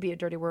 pop shouldn't be a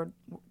dirty word.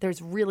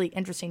 There's really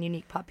interesting,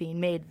 unique pop being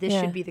made. This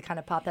should be the kind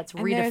of pop that's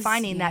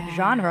redefining that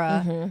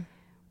genre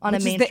on Which a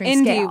is the mainstream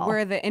indie, scale.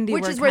 where the indie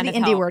which word is where kind the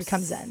of indie word helps.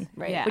 comes in.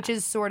 Right. Yeah. Which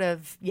is sort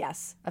of,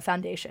 a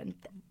foundation.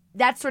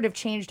 That sort of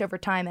changed over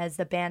time as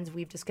the bands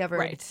we've discovered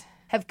Right.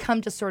 have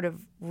come to sort of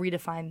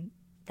redefine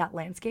that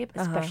landscape,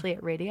 especially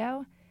at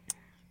radio.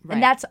 Right.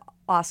 And that's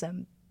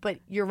awesome. But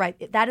you're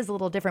right. That is a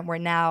little different where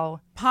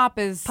now Pop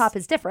is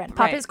different.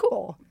 Pop Right. is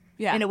cool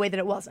Yeah. in a way that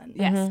it wasn't.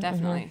 Yes,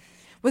 definitely.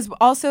 Was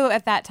also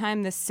at that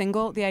time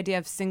the idea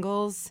of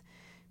singles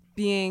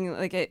being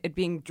like it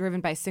being driven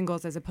by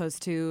singles as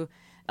opposed to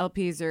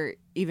LPs or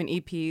even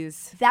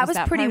EPs. That was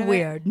pretty part of it?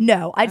 weird.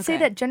 No, I'd say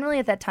Okay. that generally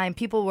at that time,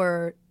 people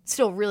were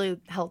still really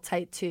held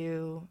tight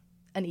to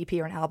an EP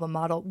or an album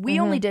model. We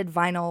only did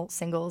vinyl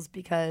singles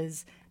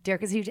because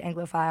Derek is a huge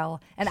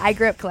Anglophile, and I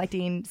grew up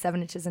collecting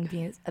 7-inches and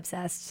being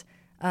obsessed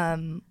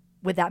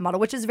with that model,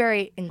 which is a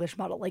very English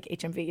model, like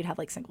HMV. You'd have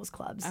like singles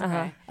clubs.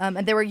 Okay. And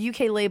there were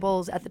UK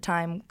labels at the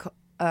time.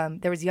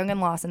 There was Young and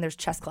Lost, and there's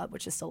Chess Club,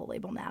 which is still a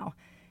label now.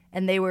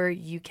 And they were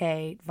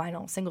UK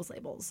vinyl singles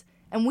labels.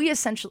 And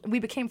we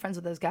became friends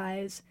with those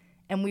guys,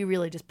 and we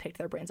really just picked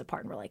their brains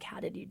apart and were like, how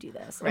did you do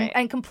this? Right.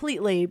 And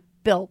completely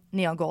built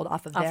Neon Gold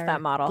off of their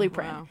that model.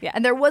 blueprint. Wow. Yeah.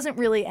 And there wasn't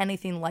really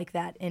anything like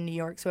that in New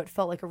York, so it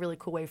felt like a really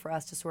cool way for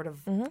us to sort of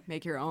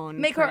Make your own.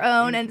 make our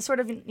own and sort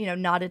of,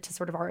 nodded to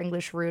sort of our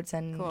English roots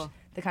and Cool.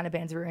 the kind of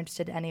bands we were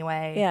interested in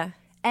anyway. Yeah.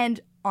 And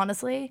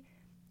honestly,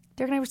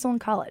 Derek and I were still in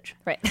college.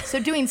 Right.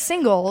 So doing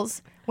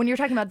singles, when you're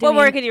talking about doing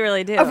What more could you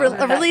really do? a at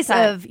that release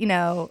time? of,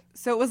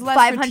 So it was less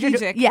 500,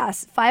 strategic.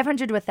 yes,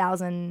 500 to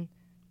 1,000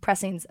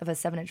 pressings of a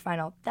 7-inch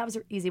vinyl. That was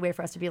an easy way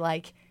for us to be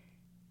like,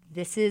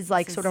 this is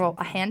like sort of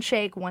a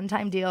handshake,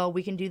 one-time deal.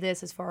 We can do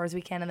this as far as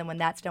we can, and then when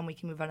that's done, we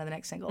can move on to the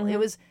next single. It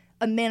was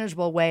a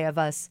manageable way of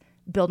us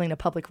building a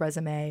public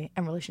resume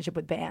and relationship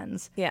with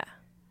bands, Yeah.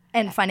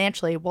 and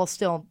financially while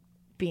still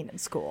being in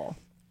school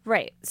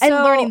Right. and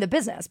So- learning the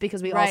business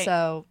because we Right.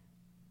 also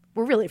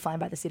were really flying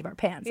by the seat of our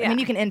pants. I Yeah. mean,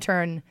 you can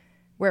intern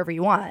wherever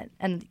you want,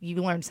 and you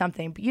learn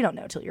something, but you don't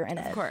know till you're in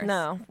it. Of course.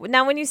 No.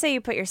 Now, when you say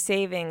you put your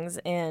savings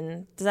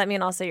in, does that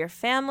mean also your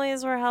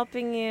families were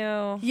helping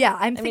you? Yeah,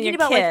 I'm I mean, thinking your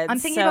about kids, I'm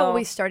thinking about what so-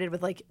 we started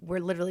with. Like, we're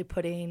literally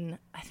putting.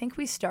 I think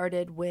we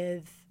started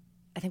with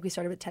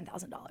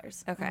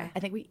 $10,000. Okay. I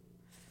think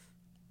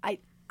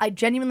I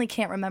genuinely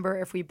can't remember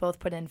if we both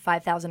put in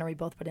 5,000 or we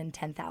both put in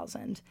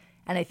 10,000.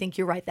 And I think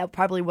you're right. That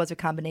probably was a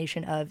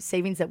combination of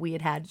savings that we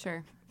had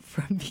Sure.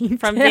 from being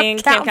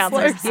Camp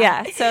counselors.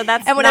 Yeah. So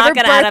that's and whatever not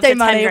going to add up birthday to 10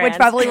 money, which grand.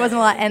 probably wasn't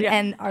a lot,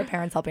 and our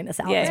parents helping us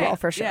out Yeah, as yeah, well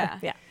for sure. yeah.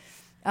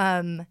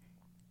 Yeah.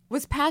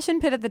 Was Passion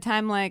Pit at the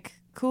time like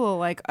cool,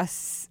 like a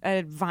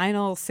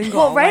vinyl single?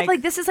 Well, right?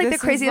 Like this is like the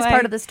craziest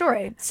part of the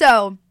story.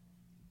 So,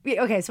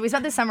 so we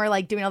spent the summer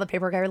like doing all the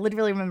paperwork. I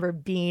literally remember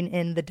being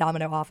in the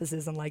Domino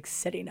offices and like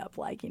setting up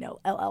like,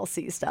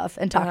 LLC stuff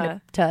and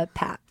talking to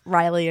Pat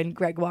Riley and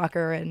Greg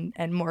Walker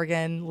and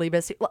Morgan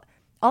Liebes,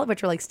 all of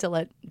which are like still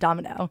at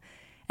Domino.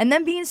 And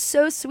then being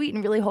so sweet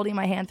and really holding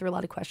my hand through a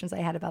lot of questions I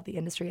had about the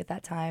industry at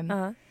that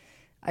time.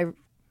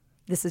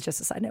 This is just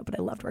a side note, but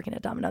I loved working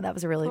at Domino. That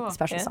was a really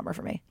special summer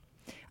for me.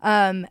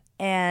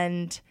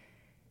 And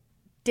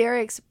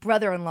Derek's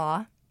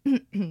brother-in-law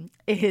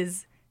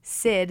is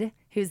Sid,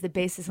 who's the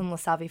bassist in La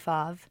Savie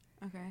Fave,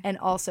 and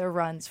also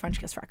runs French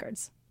Kiss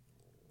Records.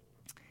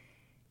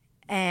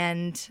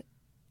 And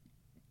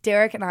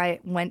Derek and I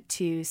went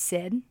to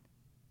Sid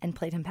and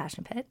played him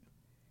Passion Pit.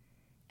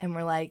 And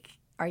we're like,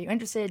 are you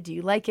interested? Do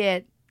you like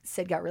it?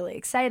 Sid got really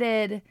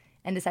excited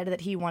and decided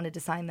that he wanted to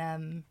sign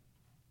them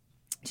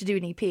to do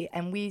an EP.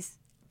 And we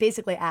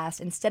basically asked,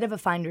 instead of a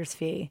finder's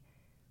fee,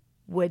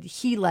 would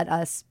he let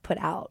us put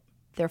out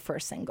their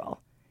first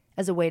single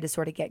as a way to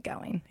sort of get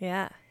going?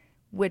 Yeah.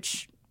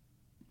 Which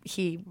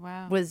he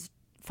Wow. was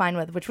fine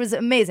with, which was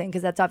amazing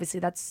because that's obviously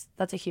that's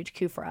a huge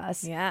coup for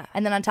us. Yeah.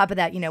 And then on top of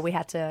that, we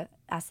had to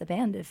ask the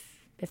band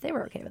if they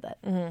were okay with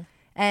it.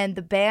 And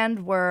the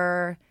band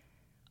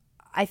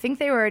I think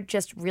they were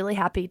just really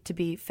happy to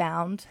be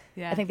found.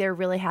 Yeah. I think they were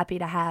really happy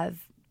to have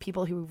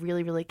people who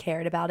really, really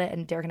cared about it.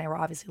 And Derek and I were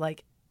obviously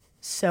like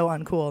so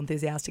uncool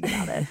enthusiastic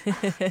about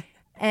it.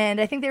 And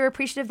I think they were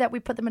appreciative that we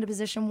put them in a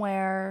position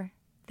where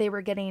they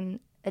were getting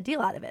a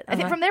deal out of it. I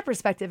think from their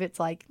perspective, it's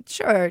like,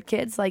 sure,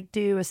 kids, like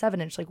do a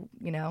 7-inch, like,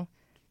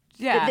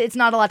 Yeah. it's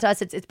not a lot to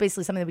us. It's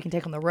basically something that we can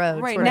take on the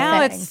road. Right sort of now,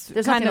 thing. it's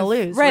there's kind nothing of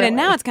to lose. right, and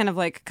really. now it's kind of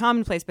like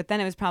commonplace. But then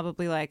it was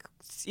probably like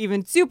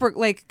even super,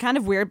 like kind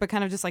of weird, but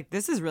kind of just like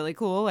this is really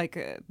cool. Like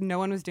no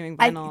one was doing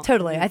vinyl.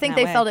 Totally. I think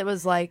that they way. felt it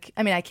was like.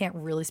 I mean, I can't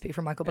really speak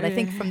for Michael, but I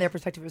think from their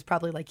perspective, it was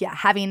probably like,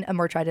 having a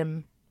merch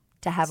item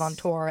to have on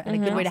tour and a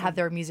good way to have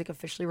their music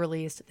officially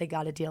released. They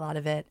got a deal out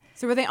of it.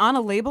 So were they on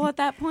a label at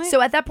that point?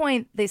 So at that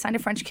point, they signed to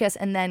French Kiss,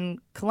 and then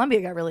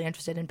Columbia got really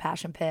interested in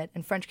Passion Pit,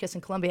 and French Kiss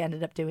and Columbia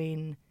ended up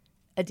doing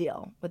a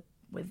deal with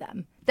with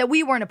them that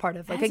we weren't a part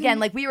of. Like, again,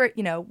 like we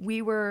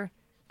were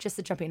just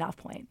the jumping off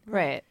point.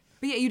 Right.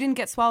 But yeah, you didn't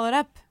get swallowed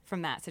up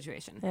from that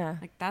situation. Yeah.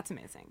 Like, that's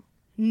amazing.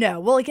 No.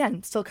 Well,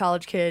 again, still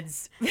college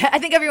kids. I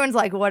think everyone's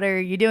like, what are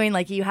you doing?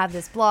 Like, you have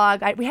this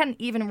blog. We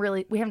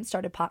haven't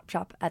started Pop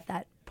Shop at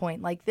that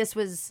point. Like, this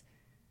was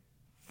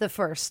the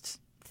first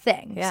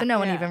thing. Yeah. So no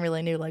one Yeah. even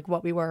really knew like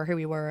what we were, who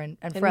we were. And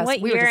for And us,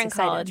 what we were year just in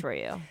excited. college were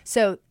you?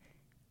 So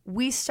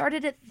we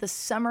started it the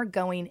summer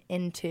going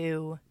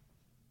into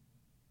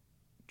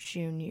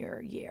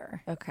junior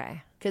year.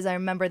 Okay. Because I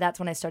remember that's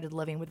when I started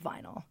living with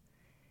vinyl.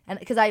 And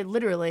because I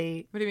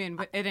literally, What do you mean?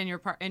 It in your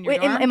dorm?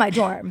 in my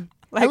dorm.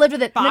 I lived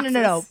with it. boxes,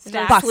 No.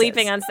 stacks. Boxes.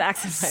 Sleeping on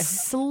stacks of vinyl.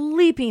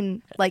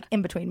 Sleeping like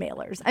in between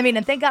mailers. I mean,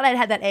 and thank God I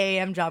had that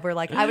AAM job where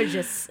like I was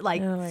just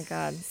like Oh my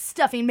God.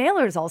 stuffing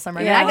mailers all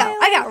summer. Yeah. I mean,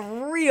 I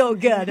got real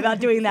good about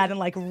doing that in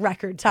like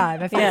record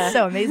time. I felt Yeah.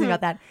 so amazing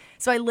about that.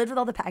 So I lived with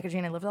all the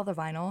packaging. I lived with all the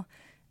vinyl,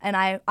 and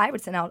I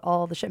would send out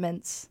all the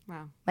shipments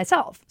Wow.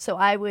 myself. So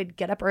I would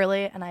get up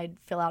early and I'd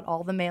fill out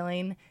all the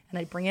mailing and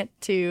I'd bring it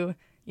to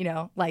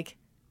like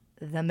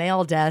the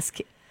mail desk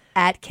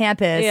at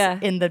campus Yeah.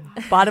 in the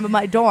bottom of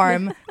my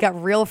dorm.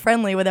 Got real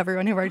friendly with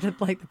everyone who worked at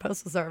like the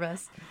postal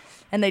service,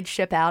 and they'd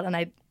ship out, and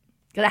I'd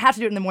have to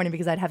do it in the morning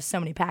because I'd have so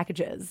many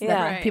packages Yeah.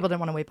 that Right. people didn't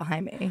want to wait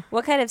behind me.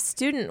 What kind of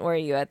student were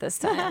you at this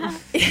time? Or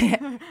was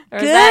Good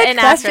that an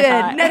question.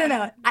 afterthought?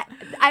 No.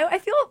 I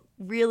feel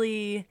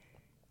really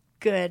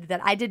good that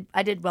I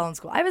did well in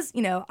school. I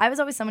was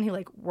always someone who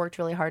like worked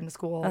really hard in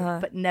school,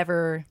 but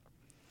never.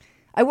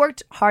 I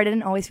worked hard. I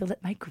didn't always feel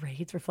that my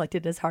grades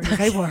reflected as hard as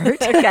I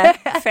worked. Okay,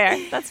 fair.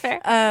 That's fair.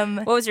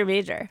 What was your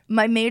major?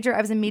 My major, I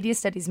was a media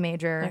studies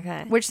major,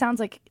 Okay. which sounds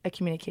like a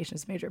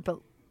communications major, but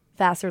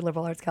Vassar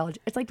Liberal Arts College,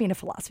 it's like being a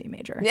philosophy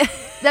major.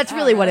 That's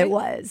really what it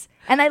was.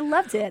 And I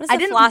loved it. What's I the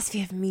didn't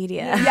philosophy of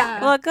media? Yeah.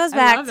 Well, it goes I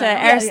back love to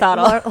that.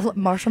 Aristotle.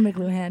 Marshall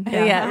McLuhan.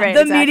 Yeah, right,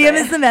 The exactly. medium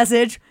is the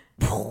message.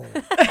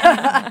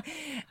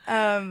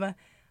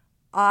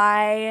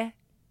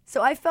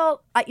 I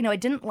felt I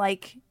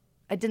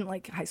didn't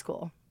like high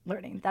school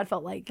learning. That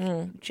felt like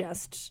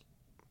just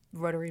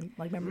rotary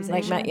like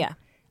memorization. yeah.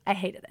 I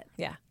hated it.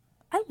 Yeah.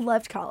 I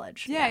loved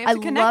college. Yeah, you have I to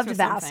connect loved with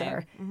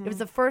Vassar. something. It was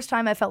the first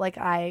time I felt like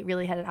I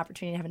really had an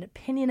opportunity to have an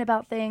opinion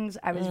about things.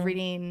 I was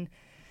reading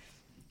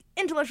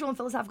intellectual and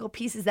philosophical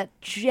pieces that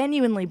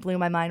genuinely blew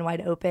my mind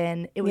wide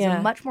open. It was Yeah.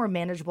 a much more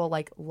manageable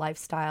like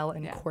lifestyle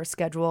and course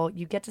schedule.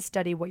 You get to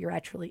study what you're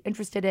actually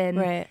interested in.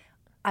 Right.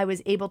 I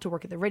was able to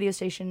work at the radio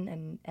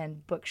station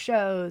and book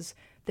shows.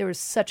 There was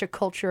such a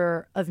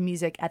culture of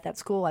music at that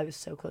school. I was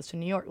so close to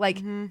New York.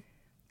 Like,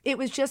 it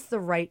was just the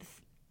right,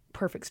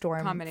 perfect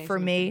storm Combination for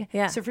of me.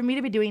 Yeah. So for me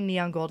to be doing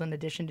Neon Gold in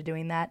addition to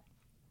doing that,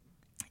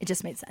 it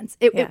just made sense.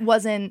 It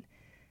wasn't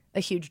a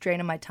huge drain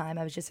of my time.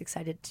 I was just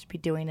excited to be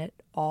doing it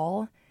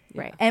all.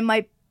 Right. And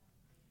my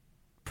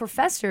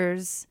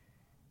professors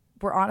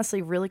were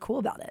honestly really cool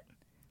about it.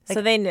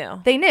 So they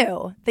knew. They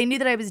knew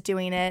that I was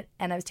doing it,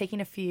 and I was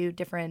taking a few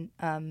different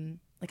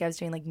like I was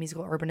doing like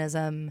musical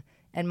urbanism,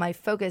 and my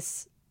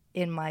focus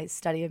in my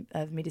study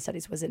of media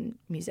studies was in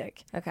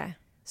music. Okay.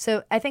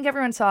 So I think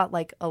everyone saw it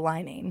like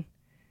aligning.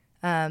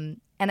 And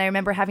I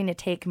remember having to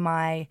take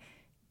my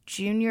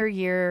junior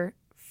year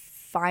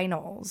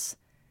finals,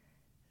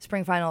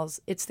 spring finals.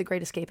 It's the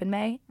Great Escape in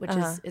May, which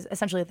is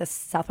essentially the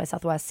South by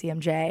Southwest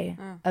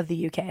CMJ of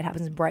the UK. It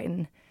happens in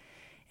Brighton.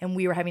 And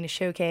we were having a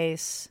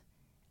showcase,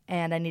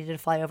 and I needed to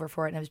fly over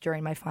for it. And it was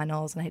during my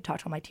finals, and I had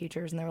talked to all my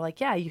teachers, and they were like,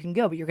 yeah, you can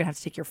go, but you're going to have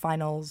to take your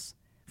finals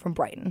from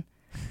Brighton.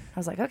 I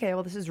was like, okay,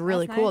 well, this is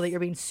really That's cool nice. that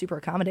you're being super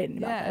accommodating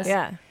about Yeah. this.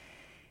 Yeah.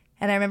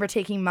 And I remember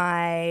taking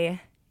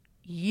my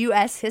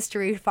U.S.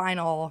 history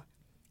final.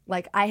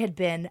 Like, I had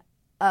been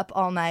up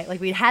all night. Like,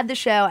 we had the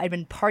show. I'd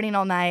been partying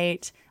all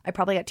night. I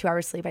probably got 2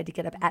 hours sleep. I had to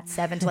get up at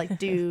 7 to like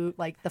do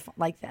the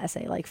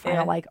essay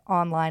final like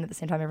online at the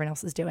same time everyone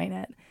else is doing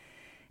it,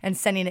 and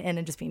sending it in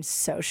and just being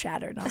so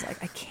shattered. And I was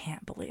like, I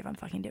can't believe I'm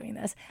fucking doing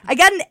this. I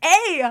got an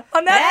A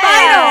on that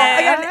final.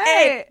 I got an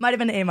A. Alright. Might have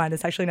been an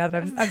A- actually. Now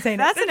that I'm saying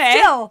That's it, an But A.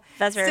 Still,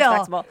 That's very still,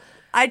 respectable.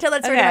 I tell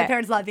that story to Okay. my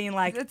parents a lot, being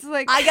like, It's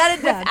like I got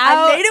it done.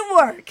 I made it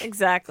work.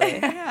 Exactly.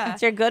 Yeah.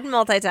 So you're a good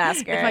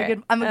multitasker.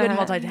 I'm a good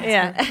multitasker.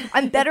 Yeah.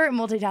 I'm better at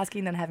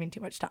multitasking than having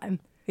too much time.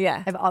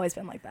 Yeah. I've always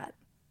been like that.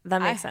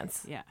 That makes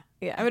sense. Yeah.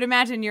 Yeah. I would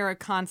imagine you're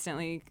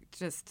constantly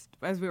just,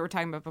 as we were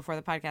talking about before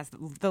the podcast,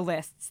 the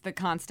lists, the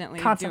constantly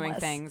Constant doing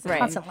lists. things. Right.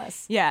 Constant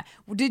lists. Yeah.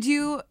 Did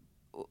you,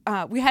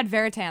 we had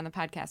Verite on the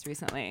podcast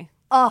recently.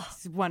 Oh,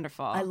 It's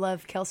wonderful. I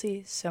love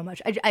Kelsey so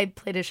much. I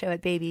played a show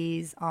at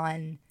Babies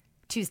on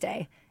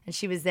Tuesday, and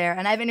she was there.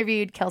 And I've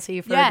interviewed Kelsey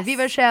for Yes. the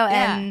Vivo show,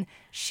 Yeah. and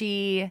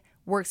she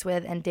works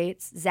with and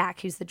dates Zach,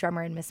 who's the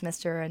drummer in Miss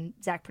Mister, and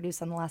Zach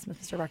produced on the last Miss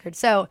Mister record.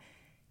 So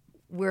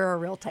we're a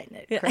real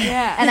tight-knit crew.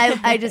 Yeah. And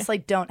I just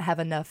like don't have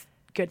enough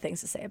good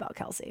things to say about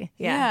Kelsey.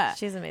 Yeah. Yeah.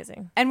 She's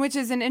amazing. And which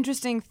is an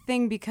interesting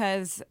thing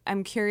because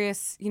I'm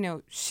curious,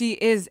 she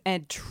is a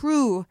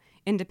true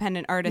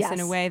independent artist in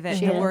a Yes, way that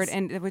she the is. word,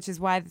 and which is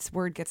why this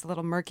word gets a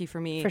little murky for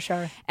me. For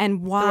sure.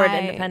 And why word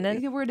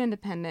independent? The word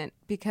independent,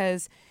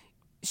 because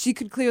she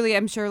could clearly,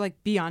 I'm sure,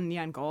 like be on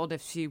Neon Gold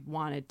if she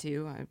wanted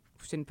to. I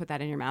shouldn't put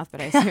that in your mouth,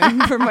 but I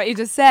assume from what you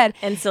just said.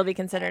 And still be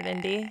considered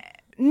indie?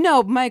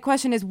 No, my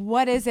question is,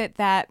 what is it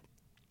that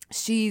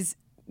she's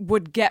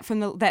would get from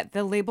that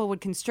the label would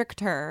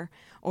constrict her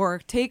or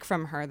take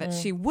from her that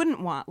she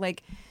wouldn't want?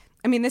 Like,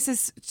 I mean, this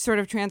is sort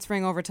of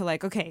transferring over to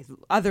like, okay,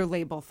 other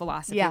label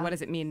philosophy. Yeah. What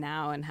does it mean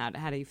now, and how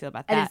do you feel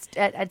about And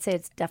that? I'd say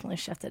it's definitely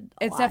shifted.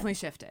 It's lot. definitely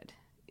shifted.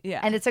 Yeah,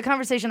 And it's a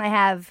conversation I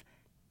have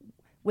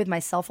with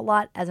myself a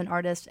lot as an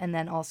artist, and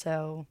then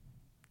also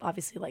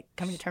obviously like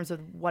coming to terms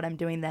with what I'm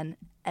doing then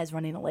as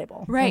running a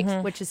label. Right.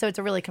 Which is, so it's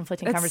a really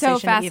conflicting That's conversation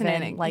so fascinating.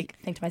 to even like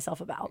think to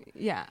myself about.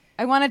 Yeah,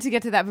 I wanted to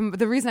get to that, but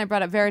the reason I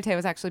brought up Verite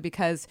was actually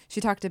because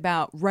she talked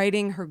about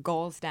writing her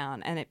goals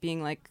down and it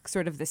being like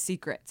sort of the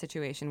secret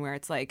situation where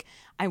it's like,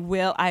 I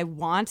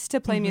want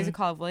to play Music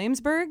Hall of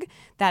Williamsburg.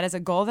 That is a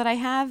goal that I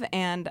have,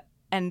 and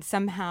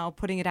somehow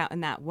putting it out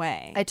in that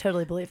way. I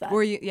totally believe that.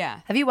 Were you?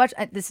 Yeah. Have you watched,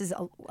 this is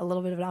a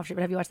little bit of an offshoot,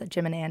 but have you watched that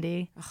Jim and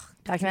Andy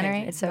documentary?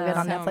 amazing. It's so No. good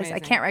on So Netflix. I amazing.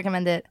 can't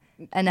recommend it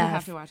enough. You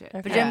have to watch it.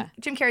 But Okay.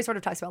 Jim Carrey sort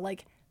of talks about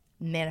like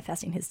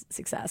manifesting his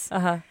success.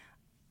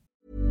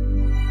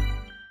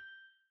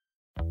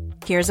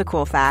 Here's a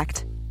cool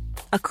fact.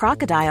 A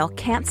crocodile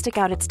can't stick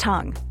out its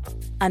tongue.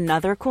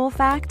 Another cool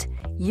fact,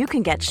 you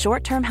can get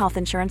short-term health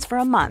insurance for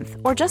a month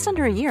or just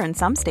under a year in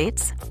some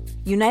states.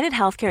 United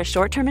Healthcare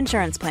short-term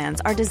insurance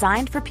plans are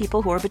designed for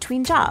people who are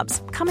between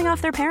jobs, coming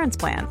off their parents'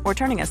 plan, or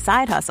turning a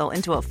side hustle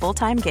into a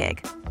full-time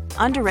gig.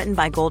 Underwritten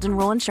by Golden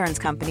Rule Insurance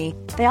Company,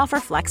 they offer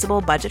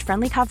flexible,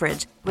 budget-friendly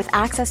coverage with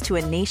access to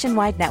a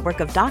nationwide network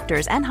of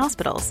doctors and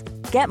hospitals.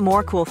 Get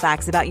more cool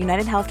facts about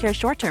United Healthcare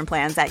short-term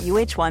plans at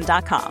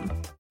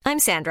uh1.com. I'm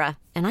Sandra,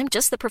 and I'm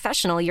just the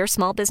professional your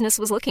small business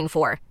was looking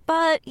for.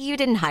 But you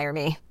didn't hire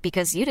me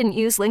because you didn't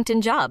use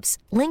LinkedIn Jobs.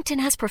 LinkedIn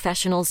has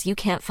professionals you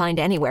can't find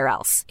anywhere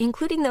else,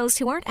 including those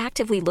who aren't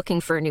actively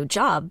looking for a new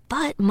job,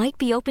 but might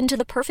be open to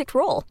the perfect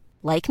role,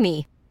 like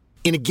me.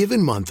 In a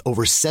given month,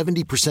 over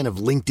 70% of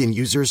LinkedIn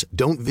users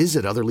don't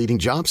visit other leading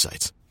job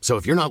sites. So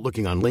if you're not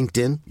looking on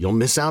LinkedIn, you'll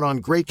miss out on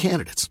great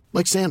candidates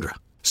like Sandra.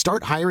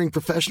 Start hiring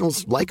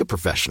professionals like a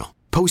professional.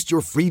 Post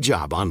your free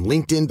job on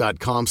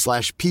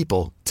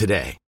linkedin.com/people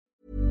today.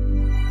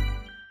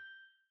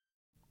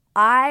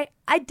 I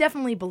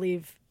definitely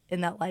believe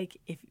in that. Like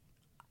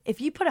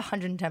if you put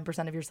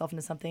 110% of yourself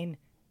into something,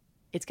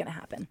 it's going to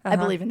happen. I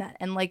believe in that.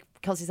 And like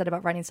Kelsey said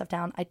about writing stuff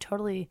down, I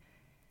totally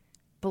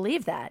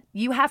believe that.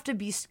 You have to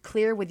be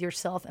clear with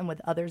yourself and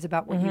with others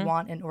about what you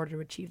want in order to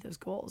achieve those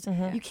goals.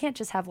 You can't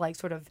just have like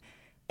sort of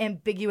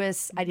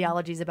ambiguous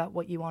ideologies about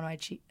what you want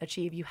to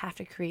achieve. You have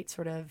to create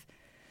sort of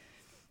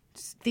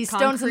these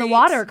stones in the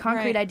water,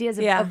 concrete ideas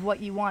of what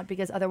you want,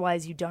 because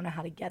otherwise you don't know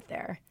how to get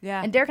there.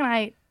 Yeah. And Derek and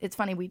I, it's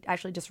funny, we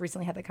actually just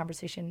recently had that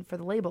conversation for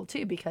the label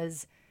too,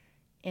 because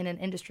in an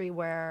industry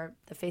where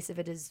the face of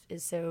it is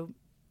so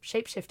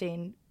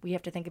shape-shifting, we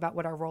have to think about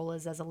what our role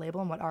is as a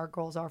label and what our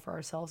goals are for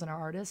ourselves and our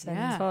artists. And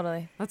Yeah.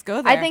 Totally. Let's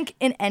go there. I think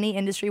in any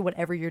industry,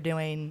 whatever you're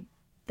doing,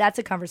 that's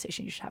a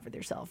conversation you should have with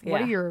yourself.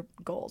 What Yeah. are your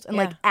goals? And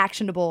like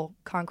actionable,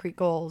 concrete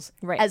goals,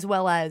 Right. as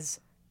well as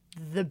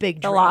the big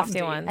The dream.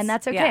 lofty ones. And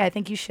that's okay. Yeah. I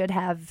think you should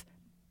have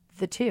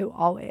the two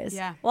always.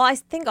 Yeah. Well, I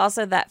think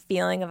also that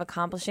feeling of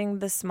accomplishing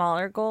the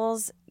smaller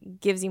goals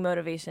gives you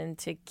motivation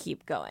to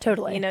keep going.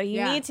 Totally. You know, you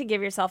Yeah. need to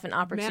give yourself an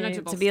opportunity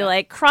Manageable to be stuff.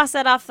 like, cross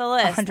that off the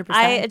list. 100%.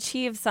 I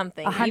achieved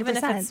something, even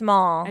if 100%. it's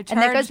small. I And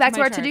that goes charged back to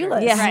my our to-do charger.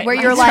 list, Yeah. Right. where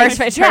My you're charge, like,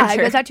 my yeah,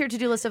 charger. it goes back to your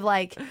to-do list of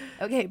like,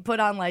 okay, put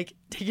on like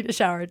taking a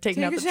shower,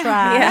 taking out Take the a shower.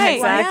 trash. Yeah, Right,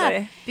 exactly.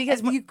 yeah.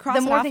 Because You cross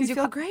the it more off, things you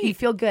feel great. you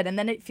feel good, and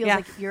then it feels Yeah.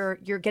 like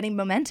you're getting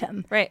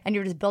momentum, Right. And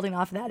you're just building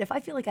off of that. If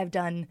I feel like I've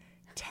done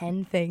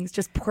 10 things,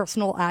 just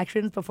personal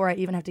actions before I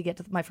even have to get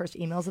to my first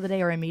emails of the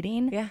day or a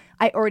meeting, Yeah.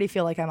 I already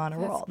feel like I'm on a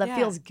roll. That yeah.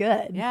 feels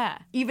good, Yeah.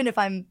 Even if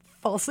I'm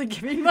falsely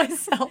giving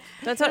myself.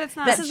 That's what it's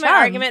not. this is my Chum.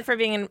 argument for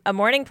being a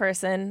morning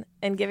person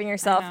and giving know.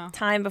 yourself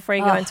time before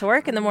you go into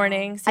work in the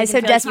morning. So I you so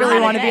can feel like you desperately had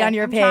a want to be day. on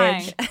your I'm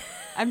page. trying.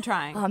 I'm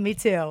trying. Oh, me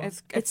too.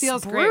 It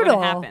feels great brutal.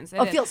 when it happens.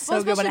 It feels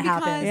so good when it especially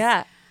happens. because-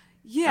 Yeah.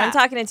 Yeah. I'm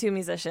talking to two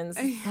musicians.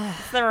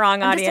 It's the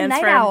wrong I'm just a audience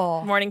night for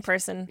owl. a morning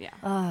person. Yeah.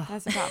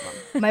 That's the problem.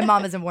 My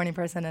mom is a morning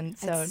person, and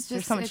so It's there's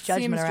just- so much it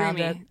judgment seems around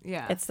dreamy. it.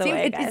 Yeah. It's the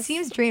way, It guys.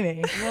 seems dreamy.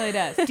 It really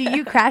does. Do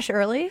you crash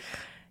early?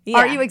 Yeah.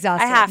 Are you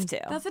exhausted? I have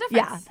to. That's the difference.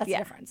 Yeah, that's Yeah.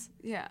 the difference.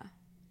 Yeah.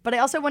 But I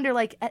also wonder,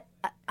 like,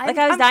 Like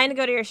I was dying to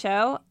go to your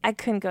show. I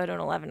couldn't go to an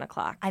 11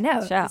 o'clock I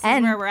know. show.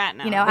 And where we're at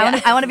now. You know, Yeah.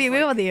 I want to be It's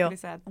real like with you. pretty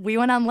sad. We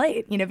went on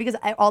late, because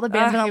all the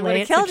bands went on you would've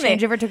late. killed so me.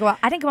 changeover to go out.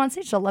 I didn't go on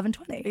stage till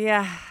 11:20.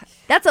 Yeah.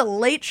 That's a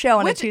late show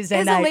on Which a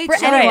Tuesday is a night late for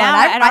show anyone. now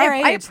at our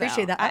I age,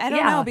 appreciate though. that. I don't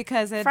Yeah. know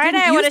because it Friday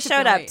didn't I used would've to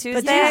showed feel up. late. Tuesday,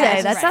 But Yeah,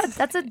 Tuesday, right.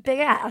 that's a big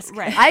ask.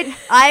 Right.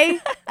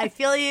 I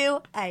feel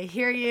you. I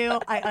hear you.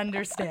 I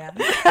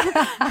understand.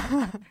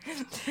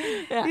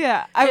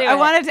 Yeah. I Anyway.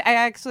 wanted to. I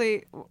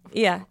actually.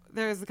 Yeah.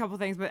 There's a couple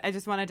things, but I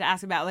just wanted to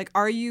ask about, like,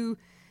 are you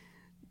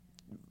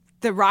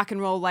the rock and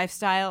roll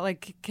lifestyle?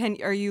 Like,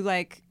 are you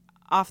like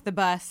off the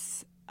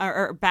bus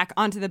or back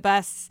onto the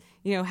bus?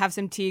 Have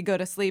some tea, go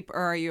to sleep, or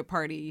are you a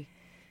party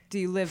do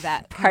you live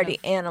that Party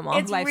animal.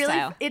 It's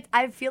lifestyle? really.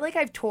 I feel like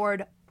I've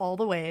toured all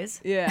the ways.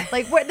 Yeah.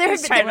 Like where they're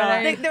tried it all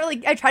out. they're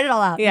like I tried it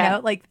all out. Yeah. You know,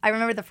 like I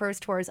remember the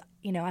first tours.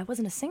 You know, I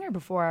wasn't a singer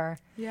before.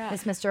 Yeah.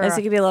 Miss Mr. This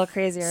could be a little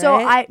crazier, So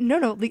right?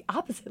 no, the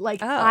opposite.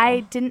 Like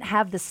I didn't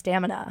have the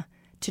stamina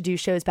to do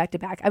shows back to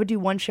back. I would do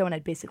one show and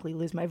I'd basically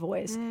lose my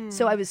voice.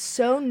 So I was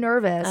so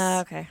nervous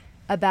Okay.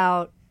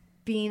 about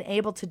being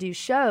able to do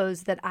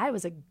shows that I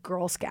was a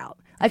Girl Scout.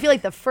 I feel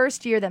like the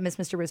first year that Miss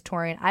Mr. was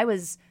touring, I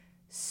was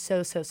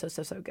so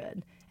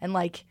good. And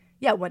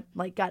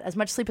got as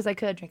much sleep as I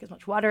could, drank as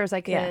much water as I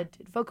could, Yeah.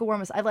 did vocal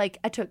warm-ups. I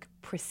took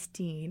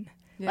pristine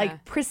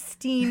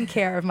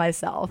care of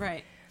myself.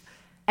 Right.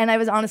 And I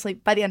was honestly,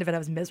 by the end of it, I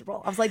was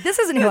miserable. I was like, this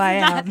isn't who I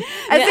am. As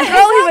the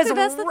girl who that's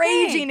was the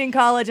raging thing. in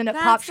college and at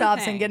That's pop the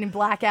shops thing. and getting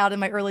blackout in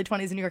my early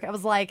 20s in New York, I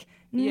was like,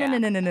 no.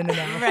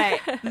 Right.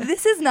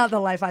 This is not the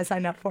life I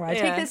signed up for. I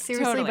Yeah, take this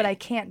seriously, totally. but I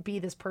can't be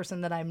this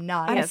person that I'm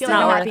not. Yeah, I it's feel not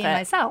like I'm worth not being it.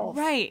 myself.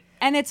 Right.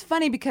 And it's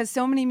funny because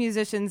so many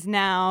musicians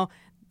now,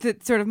 the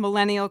sort of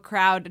millennial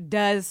crowd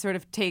does sort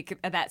of take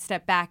that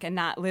step back and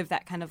not live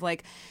that kind of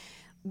like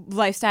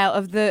lifestyle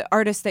of the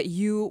artists that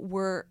you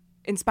were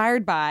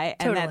inspired by,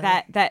 and Totally.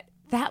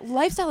 that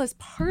lifestyle is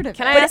part of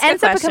Can it. I But ask it a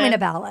ends up question? becoming a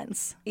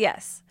balance.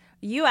 Yes.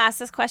 You asked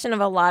this question of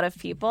a lot of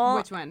people.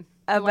 Which one?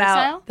 The About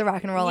lifestyle? The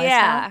rock and roll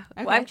Yeah.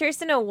 lifestyle. Well, I'm curious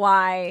to know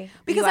why.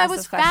 Because you I asked was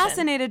this question.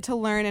 fascinated to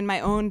learn in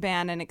my own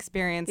band and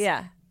experience,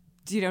 Yeah.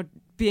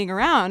 Being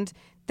around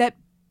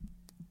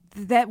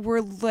that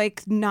we're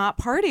like not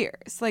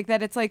partiers, like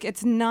that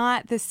it's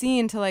not the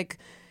scene to like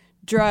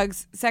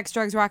sex,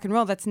 drugs, rock and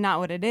roll. That's not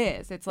what it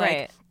is. It's like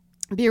Right.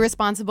 be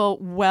responsible,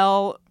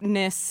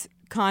 wellness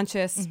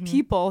conscious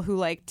people who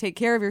like take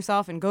care of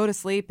yourself and go to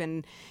sleep,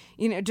 and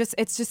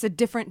it's just a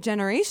different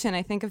generation,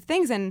 I think, of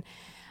things. And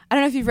I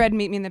don't know if you've read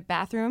Meet Me in the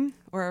Bathroom,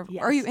 or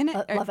Yes. are you in it?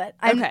 Love it.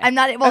 Okay. I'm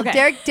not. Well,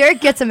 Okay. Derek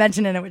gets a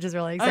mention in it, which is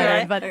really exciting.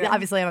 Okay. But Okay.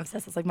 obviously, I'm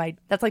obsessed. It's like my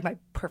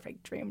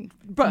perfect dream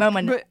But-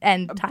 moment but-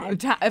 and time.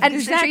 ti- And I'm sure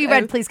exactly. you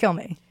read Please Kill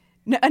Me.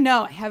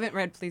 No, I haven't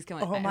read Please Kill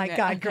Me. Oh my Okay,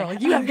 God, okay. girl,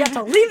 you have got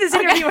to leave this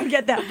interview and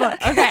get that book.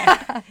 Okay.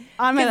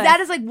 On my Because list. that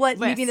is like what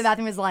List. Meet Me in the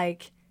Bathroom is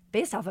like,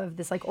 based off of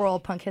this like oral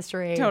punk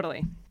history.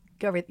 Totally.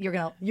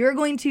 You're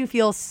going to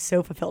feel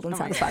so fulfilled and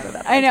satisfied with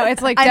that. I know,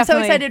 it's like I'm so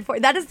definitely- excited for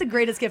that. Is the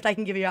greatest gift I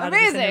can give you out of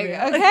this Amazing.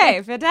 interview.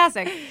 Okay,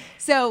 fantastic.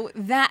 So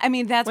that's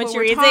Once what you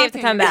we're read it, talking you have to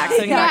come back. about.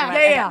 So we can talk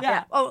about it.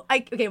 Yeah. Oh,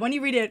 okay. When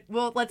you read it,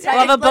 well, let's We'll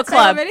have a book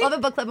club. We'll have a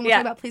book club, and we'll Yeah.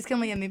 talk about Please Kill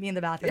Me and Meet Me in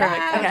the Bathroom.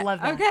 Perfect. I would Okay.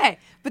 love that. Okay,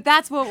 but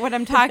that's what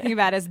I'm talking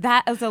about. Is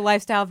that as a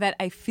lifestyle that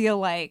I feel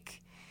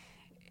like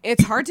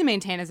it's hard to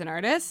maintain as an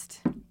artist,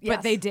 Yes.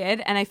 but they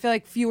did, and I feel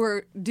like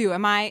fewer do.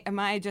 Am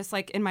I just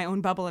like in my own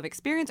bubble of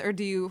experience, or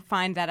do you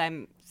find that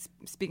I'm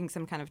speaking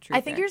some kind of truth?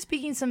 I think there? you're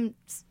speaking some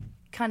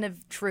kind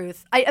of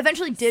truth. I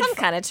eventually did Some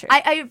kind of truth.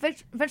 I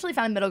eventually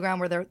found a middle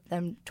ground where there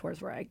them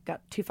tours where I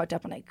got too fucked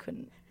up and I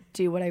couldn't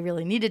do what I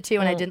really needed to,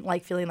 and I didn't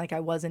like feeling like I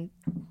wasn't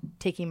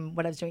taking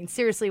what I was doing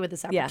seriously with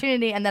this Yeah.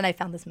 opportunity. And then I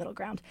found this middle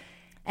ground.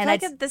 And I I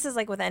feel like this is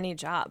like with any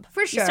job.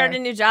 For You sure. start a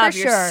new job, For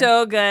you're sure.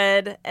 so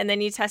good, and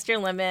then you test your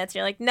limits.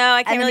 You're like, no,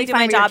 I can't then really you do my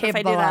find what you're job if I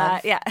do capable that.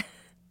 of. Yeah.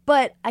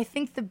 But I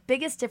think the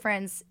biggest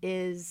difference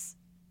is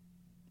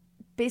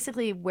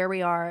basically where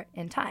we are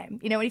in time.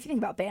 You know, if you think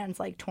about bands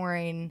like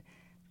touring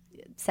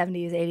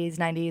 70s, 80s,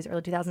 90s,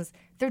 early 2000s,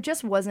 there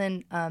just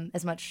wasn't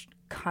as much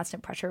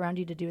constant pressure around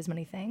you to do as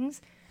many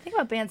things. Think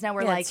about bands now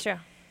where Yeah, like it's true.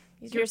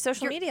 Your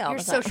social media all your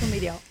the time. social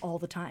media all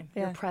the time,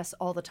 your Yeah. press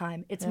all the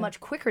time. It's much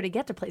quicker to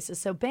get to places.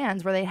 So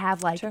bands where they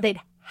have like they'd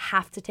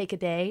have to take a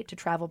day to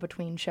travel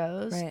between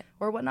shows Right.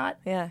 or whatnot.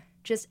 Yeah.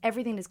 Just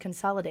everything is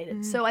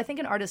consolidated. So I think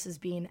an artist is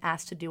being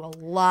asked to do a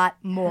lot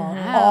more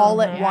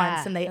all at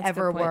once than they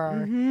ever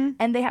were.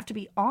 And they have to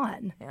be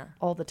on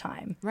all the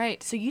time.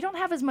 Right. So you don't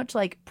have as much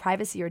like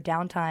privacy or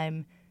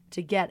downtime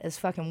to get as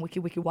fucking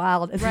wiki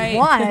wild as Right. you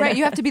want. Right,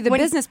 you have to be the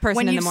business person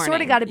when in you the sort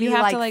morning. of got to be You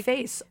have like, to, like,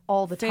 face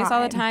all the time. Face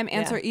all the time,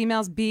 answer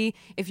emails.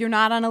 If you're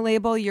not on a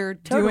label, you're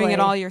doing it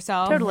all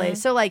yourself. Totally.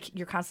 So like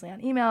you're constantly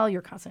on email,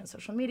 you're constantly on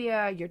social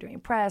media, you're doing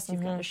press,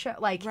 you've got a show.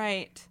 Like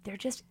Right. there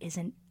just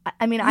isn't.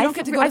 I mean, I don't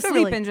get to feel- go I to feel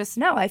sleep really- and just-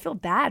 no. I feel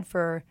bad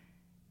for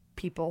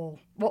people.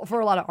 Well,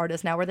 for a lot of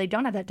artists now, where they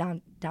don't have that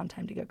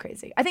downtime to go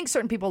crazy. I think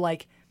certain people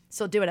like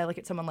still do it. I look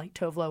at someone like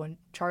Tovlo and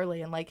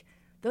Charlie, and like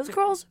those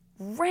girls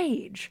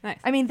rage. Nice.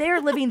 I mean, they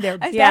are living their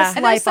best Yeah. And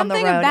there's life on the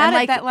something road. about and, it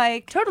like, that,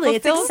 like, totally,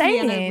 it's fulfills me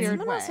in a exciting. weird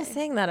Someone else was way.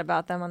 saying that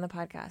about them on the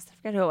podcast. I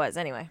forget who it was.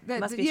 Anyway, it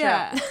must be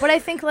yeah. true. But I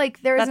think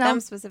like there's Not them an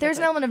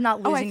specifically. element of not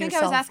losing Oh, I think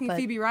yourself. I was asking but-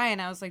 Phoebe Ryan.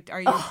 I was like,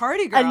 "Are you a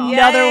party girl?"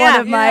 Another one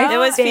of my. It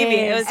was Phoebe.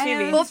 It was faves.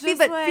 Phoebe. And Well, It's Phoebe, just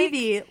but like-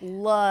 Phoebe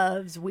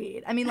loves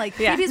weed. I mean, like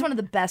Yeah. Phoebe's one of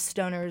the best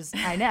stoners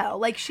I know.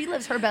 Like she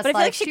lives her best But I feel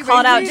life. like she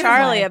called out rages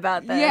Charlie life.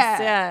 about this.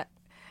 Yeah. Yeah.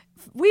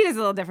 Weed is a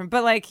little different,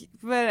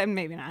 but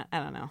maybe not. I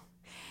don't know.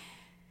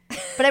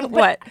 But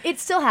What?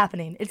 It's still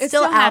happening. It's, It's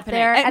still out happening.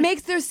 there. It and-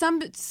 makes there's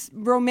some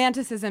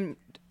romanticism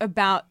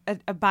about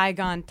a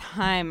bygone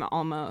time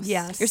almost.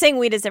 Yes. You're saying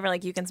weed is different.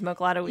 Like you can smoke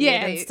a lot of weed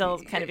Yeah, and still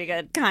kind of be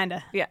good.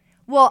 Kinda. Yeah.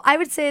 Well, I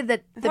would say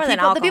that the More than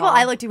people alcohol.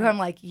 I look to who I'm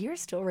like, you're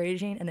still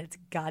raging, and it's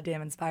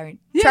goddamn inspiring.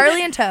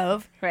 Charlie and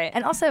Tove, Right.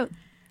 And also,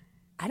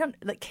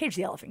 Cage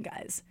the Elephant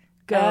guys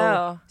go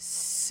Oh.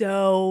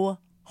 so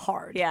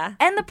hard. Yeah.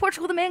 And the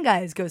Portugal the Man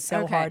guys go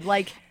so Okay. hard.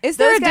 Like, Is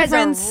there those a guys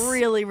difference- are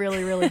really,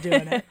 really, really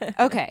doing it.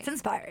 Okay. It's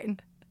inspiring.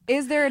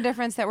 Is there a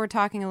difference that we're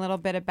talking a little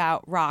bit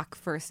about rock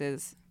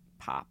versus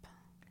pop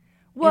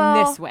Well,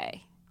 in this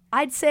way?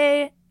 I'd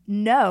say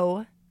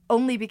no,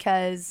 only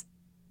because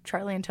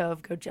Charlie and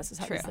Tove go just as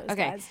hard True. as those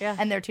Okay. guys. Yeah.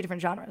 And they're two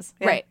different genres.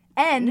 Right.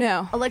 And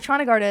No.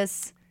 electronic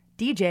artists,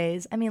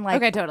 DJs, I mean, like,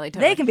 Okay, totally.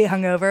 they can be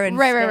hungover and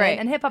Right, right, spin, right.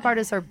 and hip hop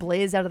artists are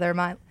blazed out of their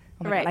mind.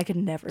 Oh my Right. God, I could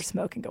never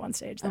smoke and go on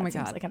stage. That my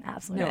seems God. like an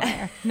absolute No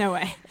nightmare. way. No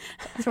way.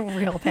 It's a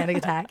real panic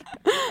attack.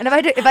 And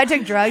if I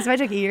took drugs, if I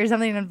took E or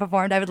something and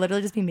performed, I would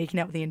literally just be making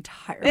out with the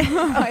entire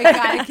Oh my God,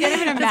 I can't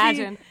even Just be-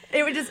 imagine.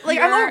 It would just, like,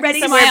 Your I'm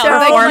already smile so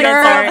performance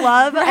art.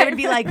 love. I would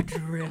be like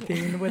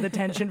dripping with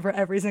attention for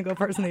every single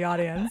person in the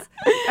audience.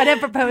 I'd have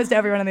proposed to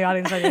everyone in the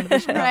audience by the end of the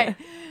show. Right.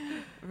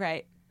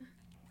 Right.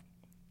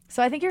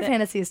 So I think your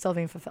fantasy is still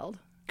being fulfilled.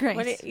 Great.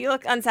 What you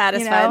look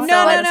unsatisfied. You know?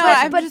 so No, no, no,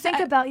 I'm But just- think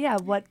about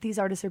what these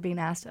artists are being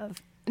asked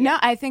of. No,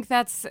 I think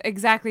that's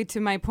exactly to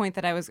my point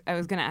that I was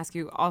going to ask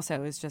you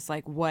also, is just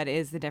like, what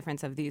is the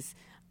difference of these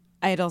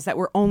idols that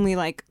were only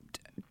like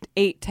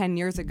 8-10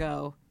 years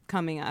ago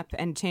coming up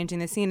and changing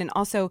the scene? And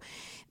also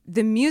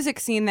the music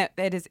scene that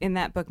is in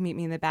that book, Meet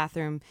Me in the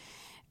Bathroom,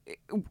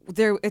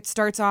 it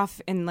starts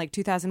off in like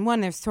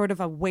 2001. There's sort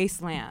of a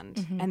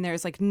wasteland and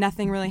there's like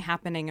nothing really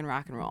happening in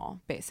rock and roll,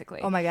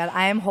 basically. Oh my God,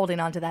 I am holding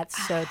on to that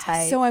so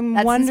tight. So I'm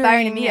That's wondering,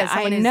 inspiring to me as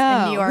someone I who's know,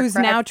 in New York who's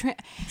for now trying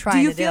do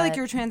you to feel do like it.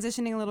 you're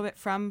transitioning a little bit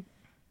from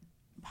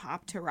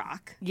pop to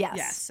rock? Yes.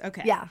 Yes.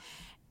 Okay. Yeah.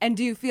 And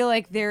do you feel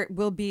like there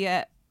will be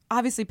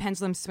obviously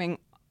pendulums swing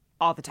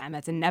all the time.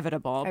 That's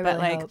inevitable. I but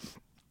really like, hope.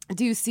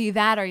 do you see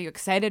that? Are you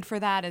excited for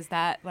that? Is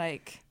that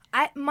like?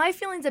 My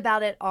feelings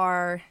about it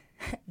are,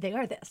 they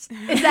are this.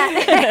 Is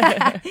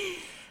that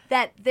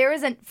that there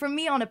isn't, for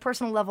me on a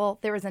personal level,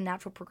 there was a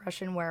natural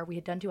progression where we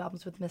had done 2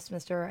 albums with Miss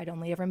Mister. I'd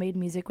only ever made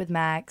music with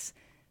Max.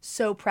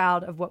 So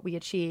proud of what we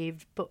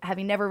achieved, but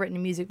having never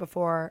written music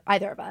before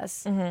either of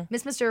us,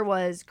 Miss Mister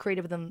was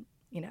creative with them,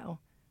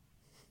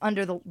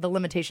 under the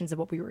limitations of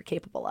what we were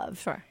capable of.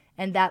 Sure.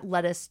 And that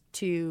led us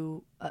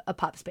to a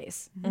pop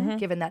space,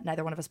 given that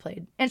neither one of us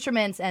played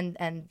instruments and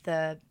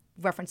the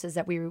references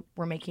that we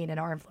were making and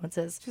our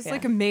influences. Just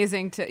like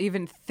amazing to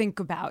even think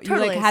about.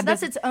 Totally. You like had So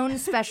that's this. its own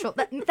special.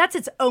 That's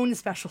its own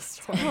special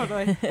story.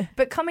 Totally.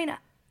 But coming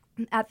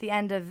at the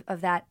end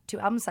of that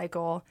 2-album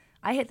cycle,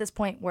 I hit this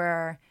point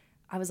where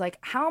I was like,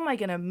 how am I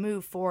going to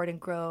move forward and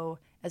grow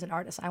as an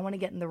artist? I want to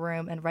get in the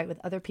room and write with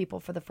other people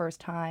for the first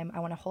time.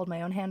 I want to hold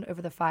my own hand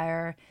over the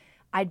fire.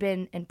 I'd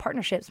been in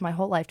partnerships my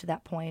whole life to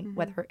that point,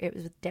 whether it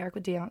was with Derek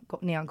with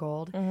Neon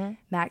Gold,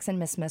 Max and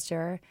Miss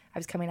Mister. I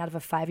was coming out of a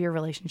 5-year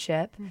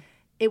relationship.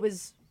 It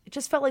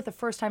just felt like the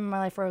first time in my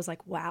life where I was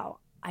like, wow,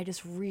 I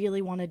just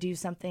really want to do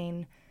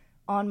something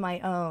on my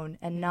own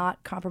and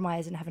not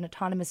compromise and have an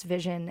autonomous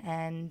vision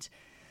and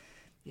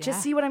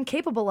just see what I'm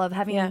capable of,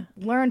 having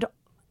learned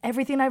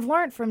everything I've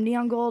learned from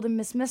Neon Gold and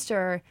Miss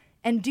Mister,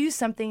 and do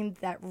something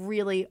that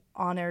really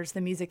honors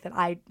the music that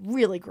I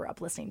really grew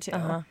up listening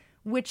to,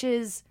 which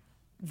is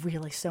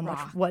really so much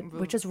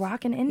which is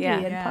rock and indie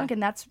and punk,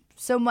 and that's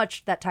so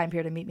much that time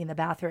period of Meet Me in the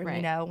Bathroom.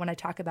 Right. When I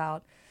talk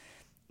about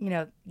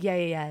Yeah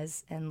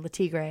Yeahs and Le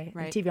Tigre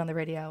and TV on the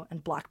Radio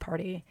and Block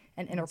Party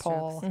and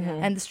Interpol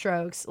and The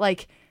Strokes,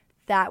 like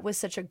that was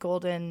such a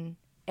golden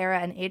era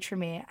and age for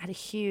me. It had a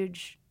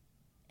huge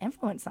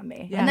influence on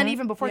me. And then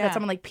even before that,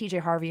 someone like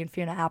PJ Harvey and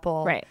Fiona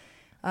Apple, Right.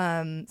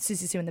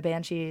 Susie Sue and the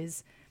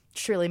Banshees,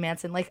 Shirley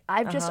Manson. Like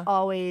I've just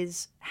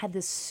always had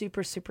this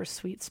super, super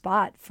sweet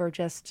spot for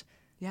just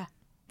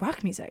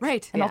rock music,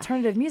 and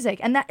alternative music.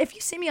 And that if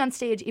you see me on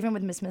stage, even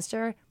with Miss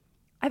Mister,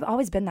 I've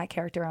always been that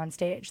character on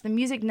stage. The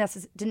music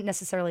didn't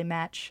necessarily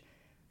match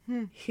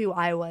who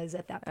I was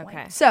at that point.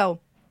 Okay.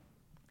 So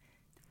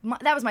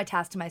that was my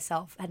task to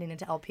myself heading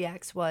into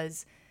LPX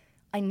was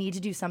I need to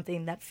do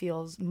something that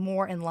feels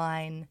more in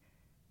line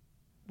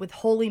with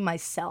wholly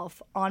myself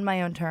on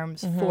my own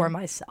terms for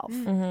myself.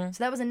 So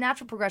that was a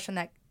natural progression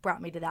that brought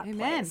me to that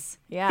place.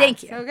 Yeah.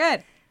 Thank you. So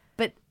good.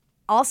 But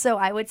also,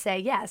 I would say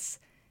yes.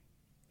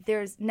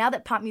 There's now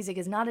that pop music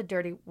is not a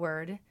dirty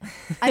word,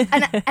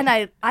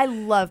 I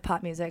love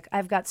pop music.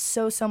 I've got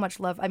so much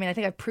love. I mean, I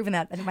think I've proven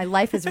that. I think my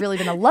life has really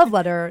been a love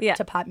letter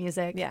to pop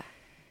music. Yeah.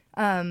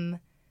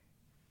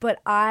 But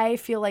I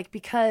feel like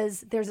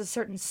because there's a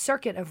certain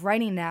circuit of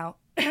writing now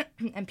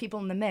and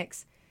people in the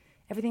mix,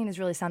 everything is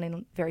really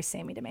sounding very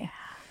samey to me.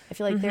 I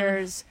feel like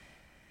there's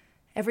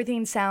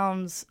everything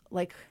sounds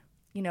like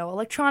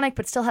electronic,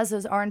 but still has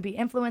those R&B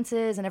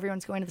influences, and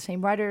everyone's going to the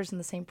same writers and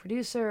the same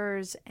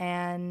producers.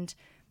 And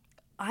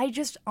I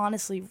just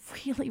honestly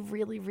really,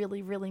 really,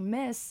 really, really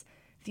miss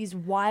these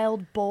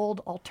wild, bold,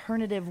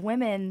 alternative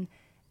women.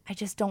 I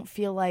just don't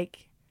feel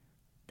like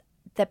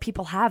that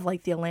people have,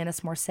 like the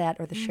Alanis Morissette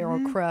or the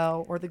Sheryl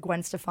Crow or the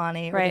Gwen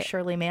Stefani or the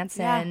Shirley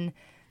Manson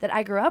that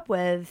I grew up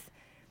with.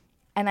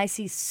 and I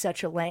see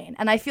such a lane.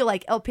 And I feel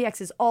like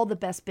LPX is all the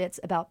best bits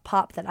about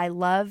pop that I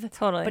love.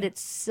 Totally. But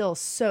it's still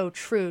so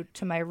true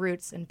to my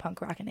roots in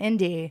punk rock and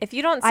indie. If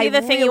you don't see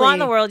the thing you want in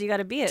the world, you got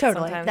to be it.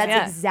 Totally. Sometimes.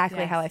 That's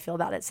exactly how I feel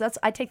about it. So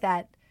I take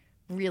that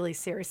really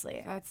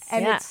seriously.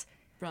 It's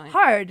brilliant.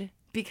 hard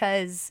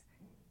because,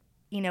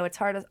 it's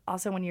hard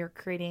also when you're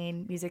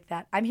creating music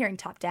that I'm hearing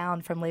top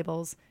down from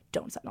labels.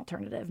 Don't sign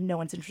alternative. No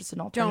one's interested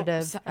in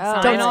alternative.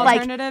 Sign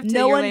alternative to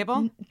your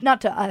label?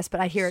 Not to us,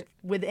 but I hear it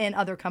within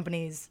other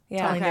companies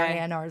telling their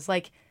A&Rs,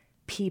 like,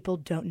 people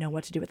don't know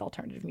what to do with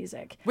alternative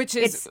music. Which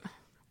is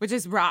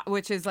rock.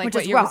 Which is like which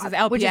what is your rock,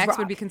 LPX which is rock.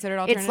 would be considered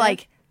alternative. It's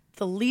like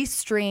the least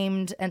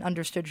streamed and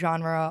understood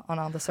genre on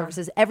all the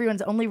services.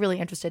 Everyone's only really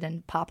interested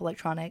in pop,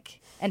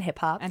 electronic, and hip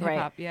hop. And hip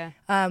hop,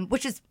 yeah.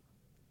 Which is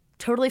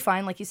totally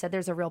fine. Like you said,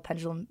 there's a real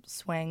pendulum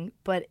swing,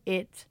 but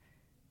it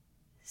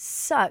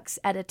sucks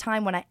at a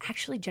time when I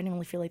actually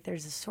genuinely feel like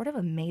there's this sort of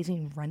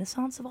amazing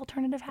renaissance of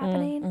alternative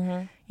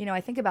happening.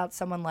 I think about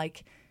someone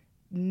like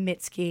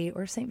Mitski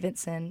or St.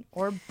 Vincent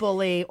or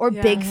Bully or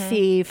Big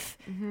Thief.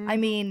 I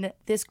mean,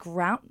 this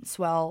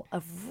groundswell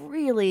of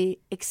really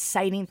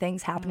exciting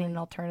things happening in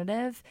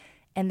alternative,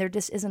 and there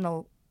just isn't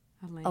a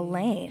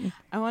lane.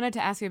 I wanted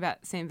to ask you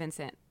about St.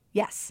 Vincent.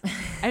 Yes.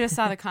 I just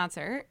saw her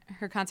concert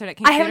at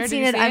King I Theater. haven't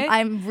seen it.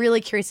 I'm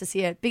really curious to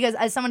see it because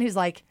as someone who's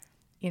like,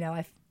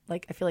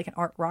 I feel like an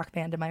art rock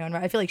band in my own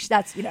right. I feel like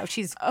that's,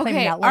 she's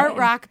claiming that lane. Art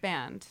rock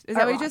band. Is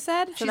that what you just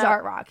said? She's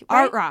art rock.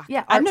 Right? Art rock.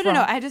 Yeah.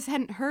 No. I just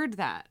hadn't heard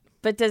that.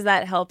 But does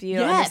that help you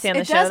Yes, understand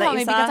the it show does that help you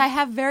me saw? because I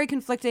have very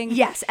conflicting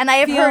Yes, and I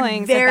have heard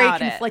feelings very about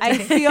conflicting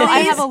it. I feel I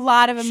have a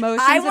lot of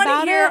emotions I want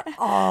about to hear it.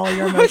 all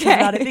your emotions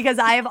about it because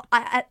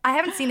I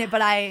haven't seen it,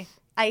 but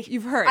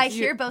You've heard. I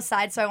hear both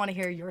sides, so I want to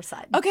hear your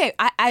side. Okay,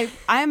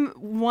 I'm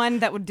one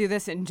that would do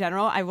this in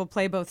general. I will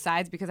play both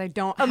sides because I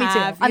don't me too.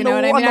 have, I'm you know the-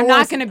 what I I'm mean? the I'm not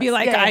worst going to at be this.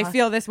 like, Yeah, I yeah.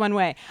 feel this one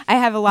way. I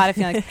have a lot of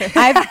feelings.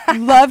 I've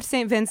loved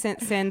St.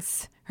 Vincent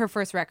since her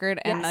first record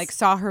and Yes.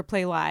 saw her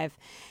play live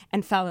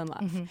and fell in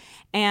love.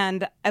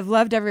 And I've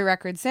loved every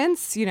record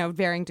since,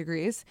 varying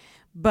degrees.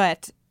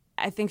 But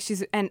I think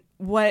and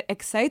what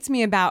excites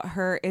me about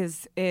her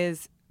is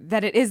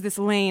that it is this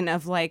lane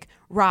of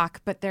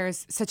rock, but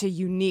there's such a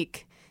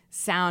unique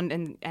sound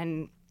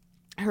and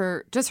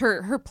her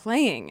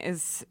playing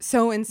is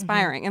so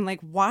inspiring and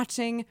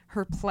watching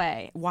her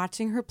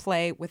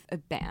play with a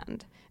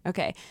band.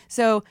 Okay.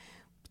 So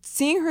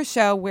seeing her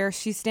show where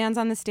she stands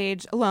on the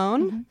stage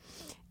alone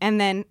and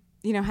then,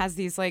 has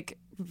these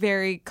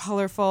very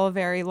colorful,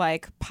 very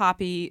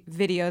poppy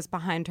videos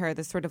behind her,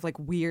 this sort of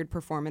weird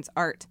performance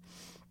art.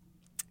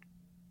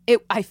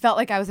 I felt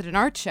like I was at an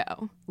art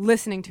show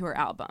listening to her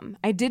album.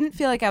 I didn't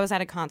feel like I was at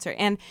a concert.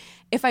 And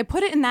if I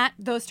put it in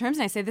those terms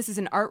and I say this is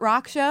an art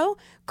rock show,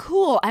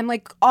 cool. I'm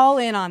all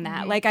in on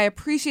that. I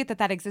appreciate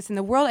that exists in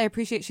the world. I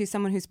appreciate she's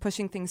someone who's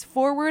pushing things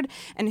forward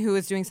and who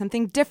is doing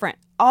something different.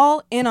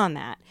 All in on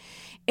that.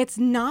 It's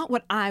not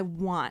what I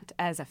want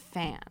as a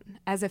fan.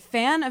 As a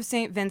fan of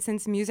St.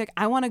 Vincent's music,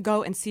 I want to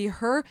go and see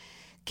her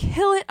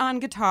kill it on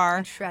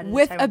guitar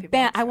with a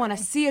band. I want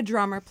to see a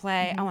drummer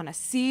play. I want to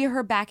see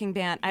her backing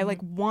band. I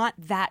want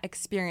that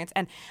experience.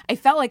 And I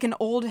felt like an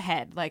old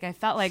head. I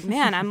felt like,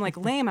 man, I'm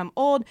lame. I'm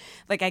old.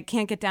 I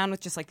can't get down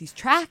with just these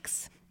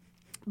tracks.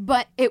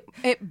 But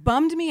it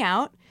bummed me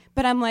out.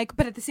 But I'm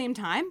but at the same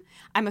time,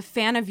 I'm a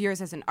fan of yours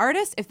as an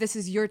artist. If this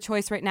is your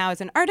choice right now as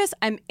an artist,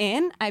 I'm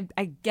in. I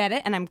get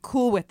it, and I'm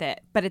cool with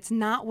it. But it's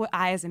not what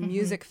I, as a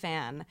music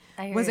fan,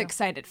 was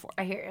excited for.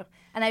 I hear you.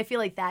 And I feel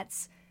like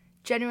that's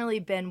genuinely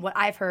been what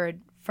I've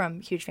heard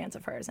from huge fans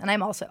of hers. And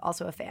I'm also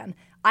a fan.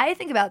 I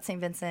think about St.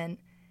 Vincent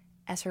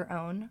as her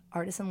own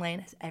artisan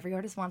lane, as every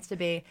artist wants to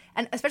be.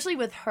 And especially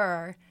with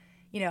her,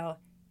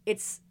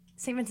 it's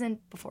St.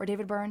 Vincent before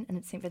David Byrne, and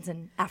it's St.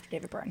 Vincent after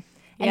David Byrne.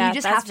 And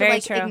you just have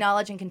to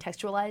acknowledge and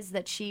contextualize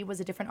that she was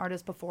a different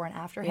artist before and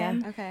after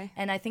him. Okay.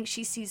 And I think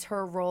she sees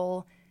her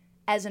role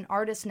as an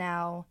artist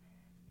now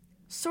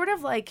sort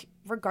of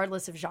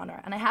regardless of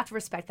genre. And I have to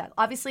respect that.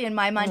 Obviously, in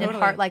my mind and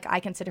heart, I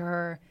consider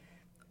her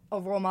a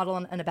role model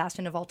and a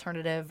bastion of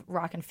alternative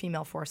rock and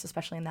female force,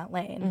 especially in that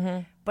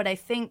lane. But I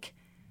think,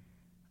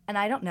 and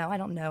I don't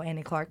know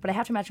Annie Clark, but I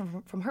have to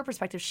imagine from her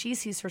perspective, she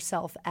sees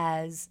herself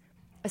as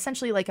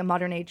essentially a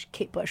modern age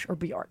Kate Bush or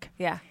Bjork.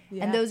 Yeah.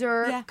 And those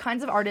are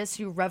kinds of artists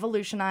who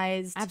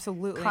revolutionized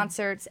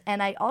concerts.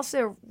 And I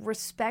also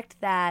respect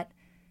that,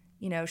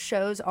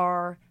 shows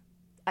are,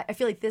 I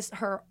feel like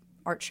her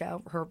art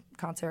show, her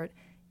concert,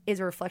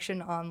 is a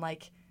reflection on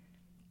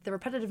the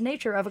repetitive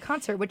nature of a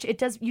concert, which it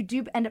does, you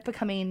do end up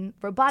becoming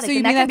robotic. So you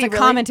and mean that that's a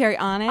commentary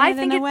on it I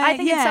think in a way? I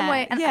think in some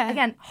way, and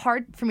again,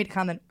 hard for me to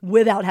comment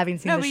without having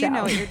seen the show. You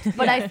know what you're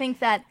but I think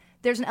that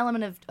there's an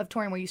element of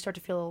touring where you start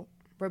to feel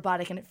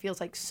robotic and it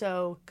feels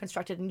so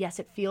constructed. And yes,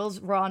 it feels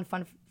raw and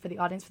fun for the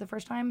audience for the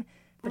first time.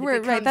 But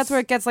Right, that's where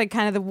it gets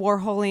kind of the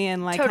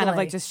Warholian, kind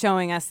of just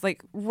showing us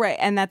right,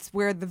 and that's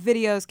where the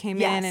videos came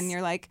in, and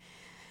you're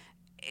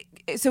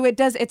so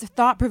it's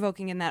thought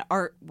provoking in that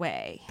art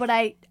way. But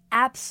I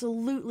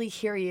absolutely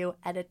hear you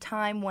at a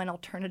time when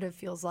alternative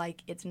feels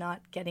like it's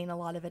not getting a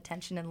lot of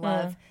attention and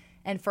love.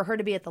 and for her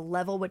to be at the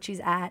level which she's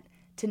at,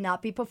 to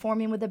not be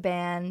performing with a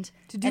band,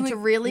 do to it-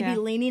 really yeah. be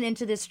leaning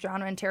into this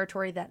genre and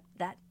territory that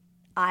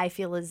I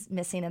feel is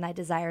missing and I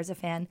desire as a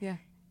fan. Yeah,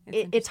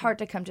 It's hard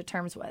to come to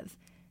terms with.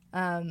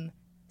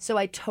 So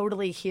I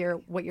totally hear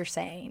what you're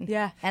saying.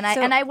 Yeah. And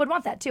I would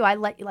want that too. I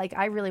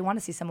really want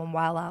to see someone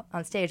wild out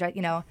on stage.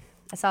 I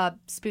saw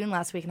Spoon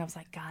last week and I was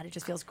like, God, it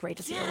just feels great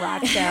to see a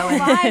rock show.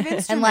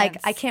 Live And like, instruments.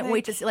 I can't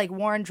wait to see like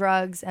War on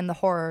Drugs and The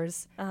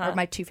Horrors are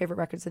my 2 favorite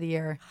records of the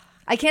year.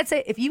 I can't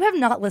say, if you have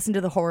not listened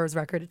to The Horrors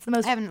record, it's the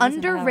most haven't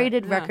listened to that one,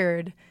 underrated no.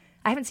 record.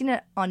 I haven't seen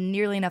it on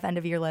nearly enough end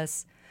of year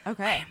lists.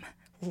 Okay.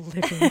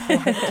 Living for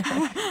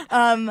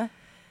it.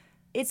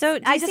 So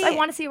do you I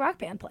want to see a rock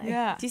band play.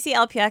 Yeah. Do you see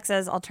LPX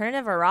as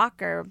alternative or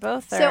rock or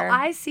both? So or?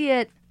 I see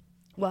it.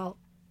 Well,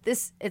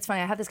 it's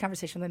funny. I have this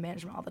conversation with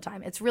management all the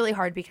time. It's really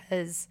hard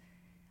because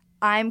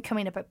I'm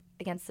coming up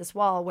against this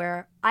wall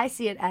where I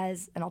see it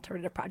as an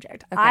alternative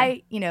project.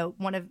 Okay.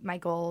 One of my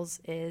goals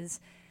is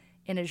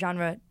in a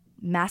genre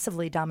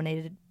massively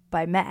dominated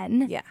by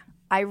men. Yeah.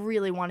 I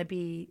really want to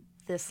be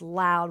this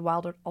loud,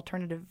 wild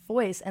alternative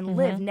voice and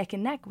live neck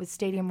and neck with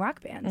stadium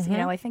rock bands.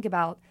 I think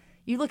about,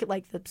 you look at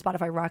like the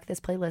Spotify Rock This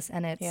playlist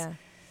and it's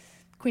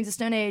Queens of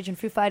Stone Age and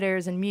Foo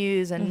Fighters and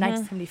Muse and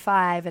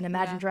 1975 and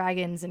Imagine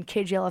Dragons and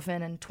Cage the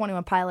Elephant and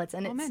 21 Pilots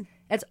and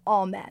it's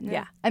all men.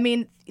 Yeah. I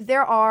mean,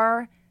 there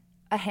are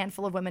a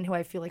handful of women who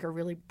I feel like are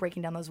really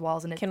breaking down those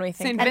walls. And Can we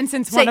think? St.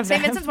 Vincent's one of them.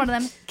 St. Vincent's one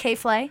of them. Kay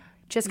Flay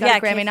just got Yeah,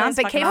 a Grammy Kay nom, Flay's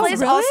but fucking Kay Flay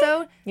is awesome.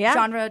 also Yeah.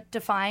 genre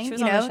defying. She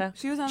was on the show.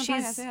 She was on the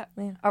She's podcast,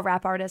 yeah. a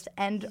rap artist,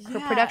 and her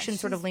Yeah, production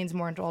sort of she's- leans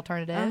more into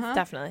alternative.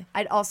 Definitely.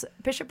 I'd also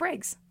Bishop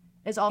Briggs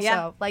is also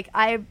Yeah. like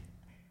I'm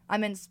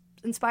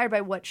inspired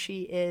by what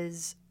she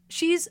is.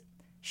 She is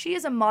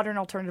a modern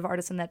alternative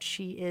artist in that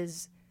she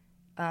is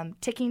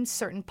ticking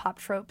certain pop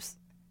tropes.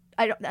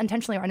 I don't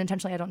intentionally or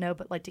unintentionally, I don't know,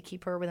 but like to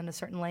keep her within a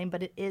certain lane.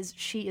 But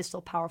she is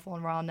still powerful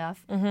and raw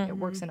enough. It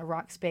works in a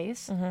rock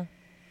space.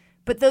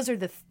 But those are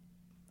the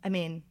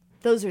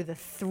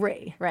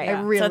three. Right.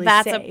 I really so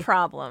that's say. a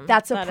problem.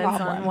 That's a That is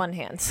problem. on one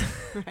hand.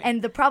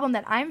 And the problem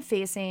that I'm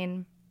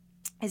facing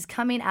is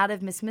coming out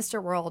of Miss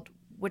Mr. World,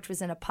 which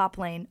was in a pop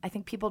lane. I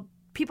think people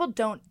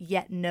don't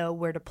yet know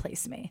where to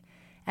place me.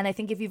 And I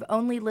think if you've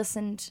only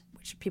listened,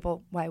 which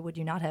people, why would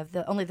you not have,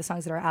 only the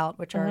songs that are out,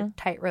 which are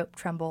Tightrope,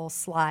 Tremble,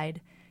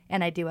 Slide,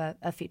 and I do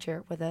a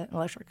feature with an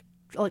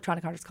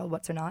electronic artist called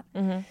What's or Not.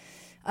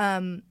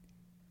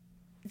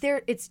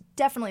 It's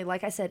definitely,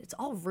 like I said, it's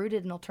all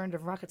rooted in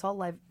alternative rock. It's all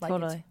live,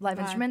 Totally. it's live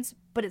instruments,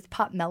 but it's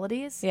pop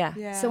melodies. Yeah.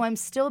 Yeah. So I'm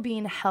still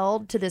being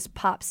held to this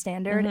pop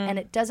standard, and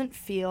it doesn't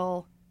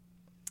feel.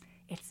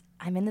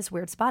 I'm in this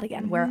weird spot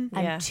again where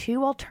Yeah. I'm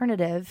too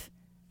alternative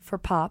for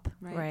pop,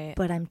 Right.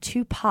 but I'm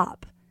too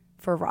pop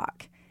for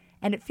rock,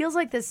 and it feels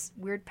like this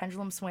weird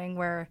pendulum swing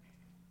where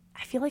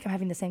I feel like I'm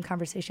having the same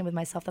conversation with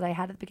myself that I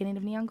had at the beginning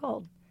of Neon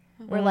Gold,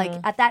 where like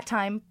at that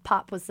time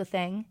pop was the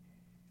thing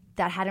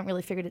that hadn't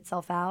really figured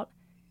itself out,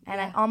 and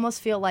I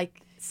almost feel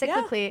like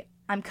cyclically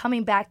I'm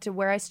coming back to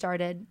where I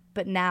started,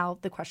 but now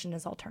the question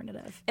is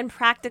alternative. And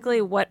practically,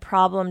 what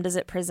problem does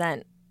it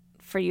present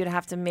for you to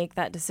have to make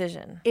that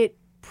decision?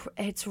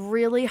 It's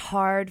really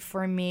hard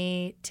for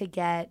me to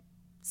get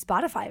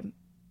Spotify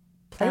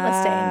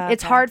playlisting.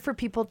 It's hard for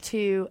people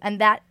to, and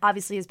that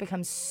obviously has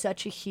become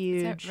such a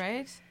huge,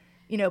 right?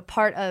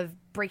 Part of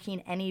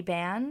breaking any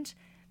band,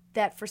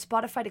 that for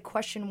Spotify to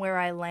question where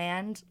I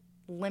land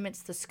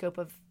limits the scope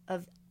of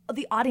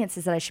the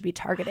audiences that I should be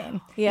targeting.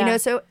 Yeah.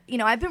 So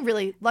I've been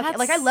really lucky.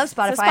 Like I love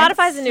Spotify. So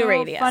Spotify's a new so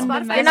radio.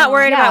 fundamental. You're not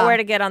worried Yeah. about where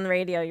to get on the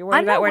radio. You're worried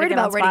I'm about not where worried to get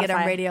about on where to get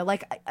on Spotify. radio.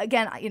 Like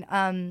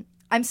again,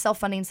 I'm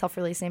self-funding,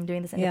 self-releasing. I'm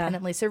doing this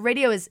independently. So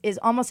radio is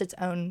almost its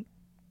own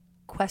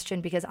question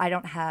because I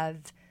don't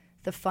have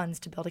the funds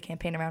to build a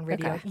campaign around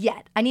radio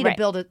yet. I need to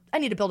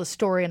build a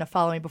story and a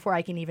following before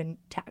I can even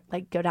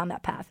go down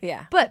that path.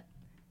 Yeah. But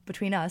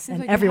between us and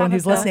like you everyone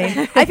have who's it, though.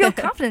 listening, I feel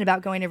confident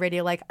about going to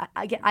radio. Like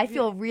I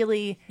feel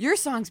really. Your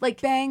songs Like,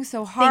 bang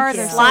so hard.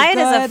 you. They're so Slide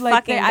is a good. Like,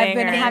 fucking I've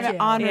been banger. having Thank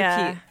it on you. repeat.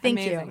 Yeah. Thank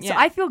Amazing. you. Yeah. So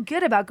I feel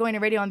good about going to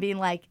radio and being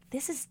like,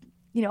 this is,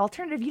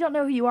 alternative. You don't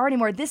know who you are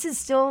anymore. This is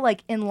still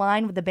like in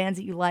line with the bands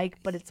that you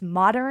like, but it's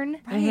modern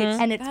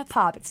and it's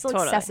pop. It's still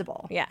Totally.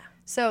 accessible. Yeah.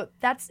 So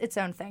that's its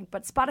own thing.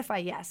 But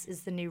Spotify, yes,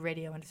 is the new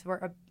radio. And for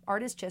an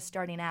artist just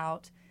starting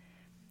out,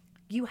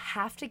 you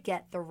have to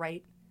get the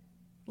right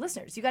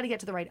listeners. You got to get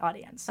to the right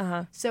audience.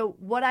 So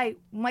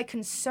my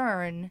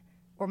concern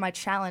or my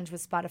challenge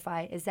with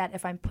Spotify is that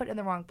if I'm put in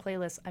the wrong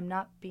playlist, I'm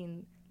not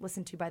being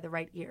listened to by the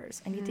right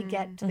ears. I need to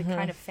get to the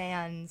kind of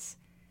fans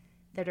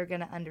that are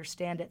going to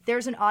understand it.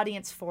 There's an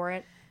audience for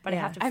it, but I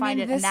have to I find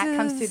mean, it, and that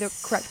comes through the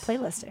this is- correct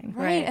playlisting.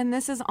 Right. And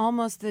this is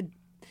almost the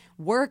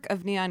work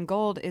of Neon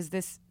Gold is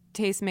this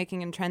taste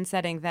making and trend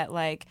setting that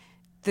like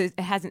it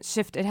hasn't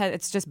shifted.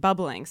 It's just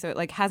bubbling. So it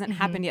like hasn't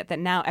happened yet that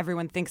now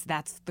everyone thinks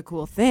that's the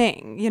cool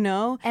thing,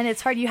 And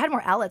it's hard. You had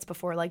more outlets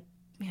before, like,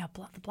 the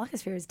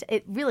blogosphere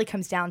it really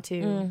comes down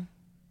to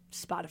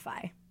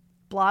Spotify.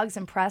 Blogs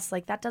and press,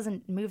 like, that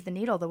doesn't move the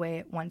needle the way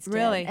it once did.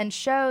 Really? And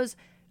shows,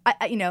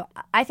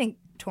 I think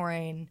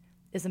touring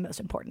is the most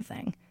important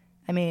thing.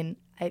 I mean,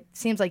 it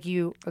seems like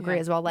you agree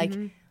as well. Like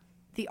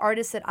the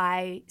artists that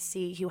I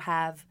see who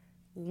have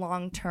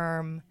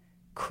long-term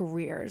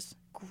careers,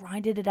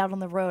 grinded it out on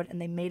the road,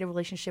 and they made a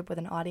relationship with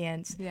an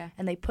audience,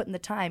 and they put in the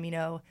time, you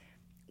know,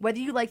 whether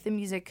you like the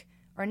music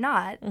or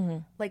not,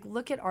 like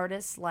look at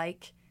artists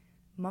like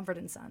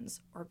Mumford &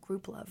 Sons or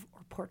Group Love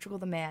or Portugal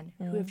the Man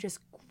who have just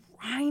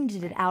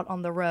grinded it out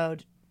on the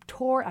road,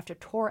 tour after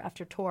tour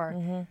after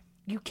tour.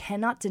 You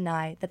cannot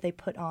deny that they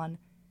put on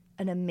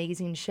an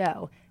amazing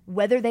show.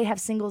 Whether they have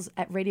singles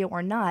at radio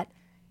or not,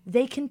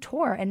 they can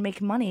tour and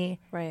make money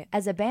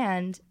as a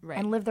band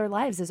and live their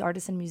lives as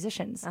artists and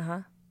musicians.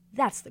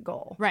 That's the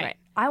goal. Right.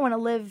 I don't want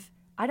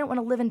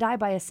to live and die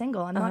by a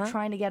single. I'm not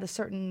trying to get a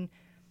certain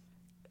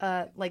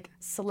like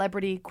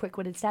celebrity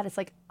quick-witted status.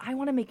 Like, I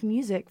want to make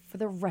music for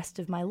the rest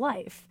of my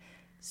life.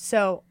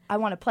 So I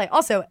want to play.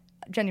 Also,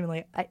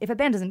 genuinely, if a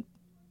band doesn't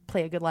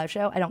play a good live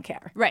show, I don't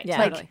care. Right. Yeah.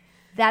 Like, Totally.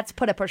 that's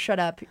put up or shut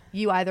up.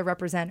 You either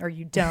represent or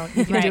you don't.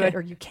 You can do it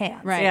or you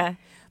can't. Right. Yeah.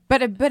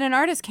 But an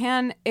artist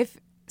can,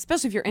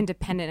 especially if you're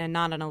independent and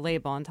not on a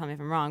label, and tell me if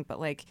I'm wrong, but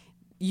like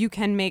you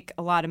can make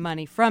a lot of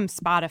money from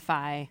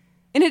Spotify.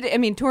 And I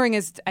mean, touring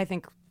is, I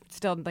think,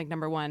 still like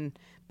number one,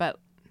 but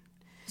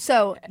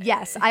So,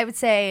 yes, I would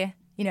say,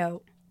 you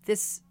know,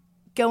 this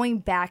going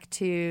back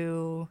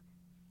to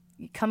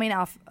coming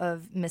off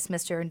of Miss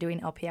Mister and doing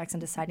LPX and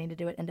deciding to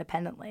do it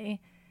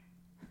independently,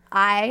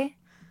 I,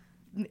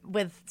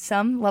 with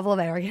some level of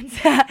arrogance,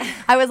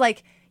 I was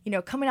like, you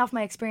know, coming off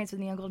my experience with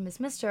Neon Gold and Miss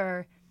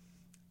Mister,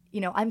 you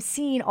know, I'm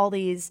seeing all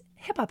these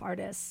hip hop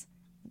artists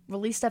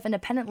release stuff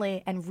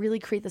independently and really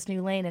create this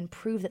new lane and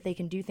prove that they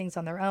can do things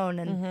on their own.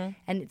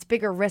 And it's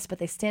bigger risk, but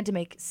they stand to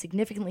make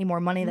significantly more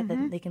money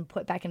that they can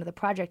put back into the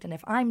project. And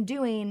if I'm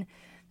doing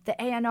the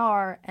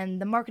A&R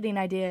and the marketing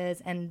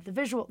ideas and the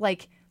visual,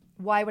 like,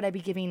 why would I be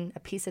giving a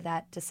piece of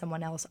that to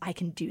someone else? I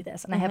can do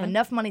this. And I have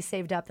enough money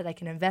saved up that I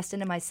can invest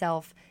into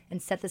myself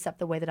and set this up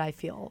the way that I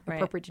feel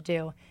appropriate to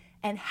do.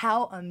 And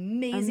how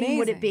amazing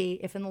would it be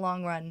if in the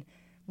long run,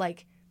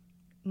 like,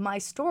 my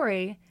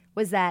story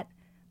was that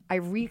I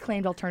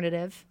reclaimed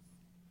alternative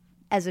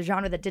as a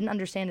genre that didn't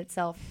understand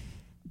itself,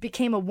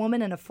 became a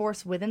woman and a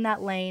force within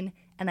that lane,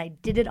 and I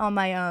did it on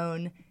my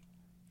own.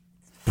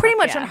 Pretty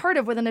much unheard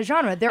of within a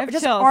genre. There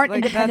just aren't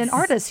independent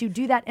artists who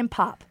do that in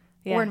pop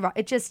or in rock.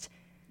 It just,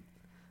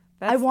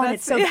 I want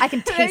it so, I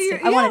can taste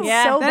it. I want it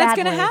so badly. That's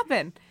going to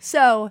happen.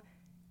 So,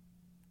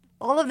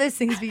 all of those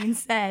things being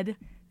said,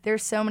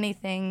 there's so many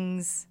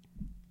things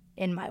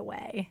in my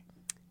way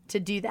to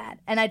do that.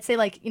 And I'd say,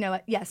 like, you know,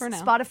 yes,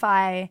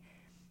 Spotify,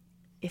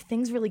 if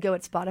things really go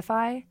at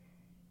Spotify,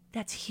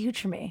 that's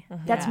huge for me.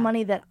 That's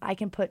money that I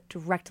can put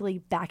directly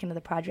back into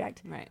the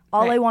project. Right.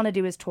 All I want to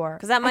do is tour.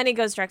 Because that money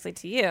goes directly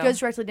to you. It goes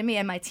directly to me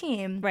and my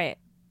team. Right.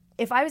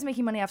 If I was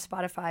making money off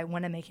Spotify,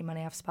 when I'm making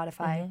money off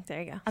Spotify,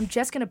 There you go. I'm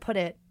just going to put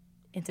it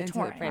into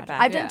touring. right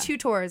back. I've done 2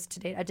 tours to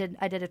date. I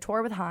did a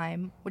tour with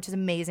Haim, which is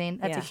amazing.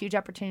 That's a huge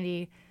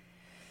opportunity.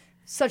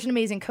 Such an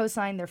amazing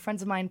cosign. They're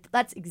friends of mine.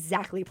 That's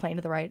exactly playing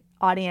to the right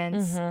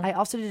audience. I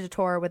also did a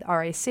tour with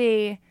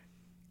RAC.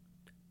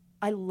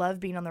 I love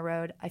being on the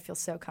road. I feel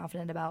so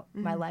confident about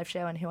my live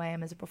show and who I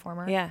am as a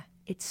performer. Yeah.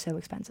 It's so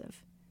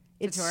expensive.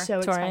 It's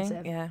so Touring,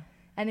 expensive. yeah.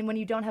 And then when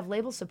you don't have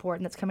label support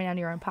and that's coming out of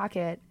your own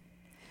pocket,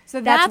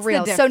 So that's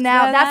real. So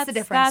now that's the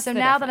difference. That's So the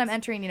now that difference. I'm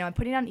entering, you know, I'm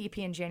putting out an EP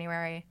in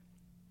January,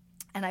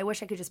 and I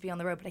wish I could just be on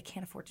the road, but I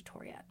can't afford to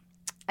tour yet.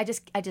 I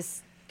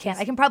just can't.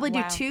 I can probably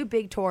do 2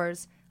 big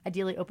tours,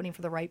 ideally opening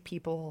for the right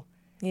people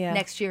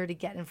next year to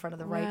get in front of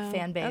the right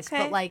fan base.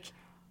 Okay. But like,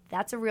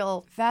 that's a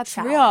real That's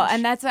challenge. real.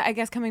 And that's, I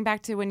guess, coming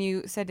back to when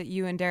you said that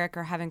you and Derek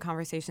are having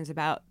conversations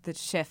about the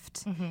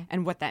shift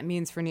and what that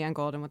means for Neon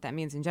Gold and what that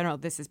means in general.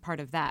 This is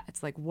part of that.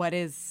 It's like, what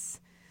is,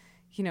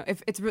 you know,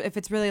 if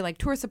it's really like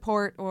tour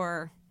support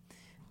or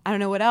I don't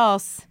know what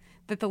else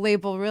that the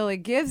label really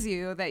gives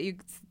you that you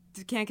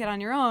can't get on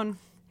your own.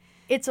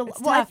 It's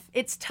tough.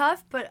 It's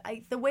tough, but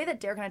the way that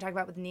Derek and I talk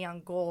about with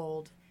Neon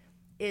Gold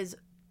is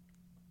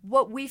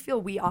what we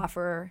feel we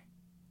offer.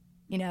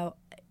 You know,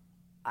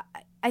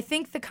 I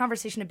think the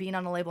conversation of being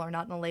on a label or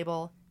not on a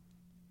label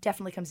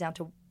definitely comes down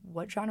to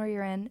what genre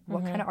you're in,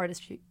 what kind of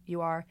artist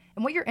you are,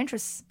 and what your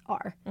interests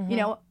are. You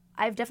know,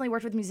 I've definitely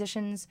worked with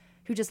musicians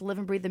who just live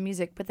and breathe the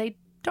music, but they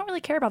don't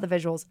really care about the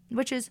visuals,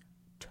 which is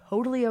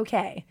totally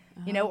okay.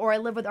 You know, or I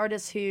live with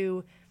artists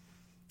who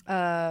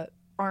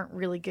aren't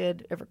really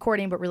good at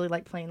recording but really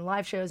like playing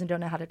live shows and don't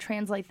know how to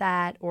translate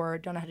that or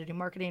don't know how to do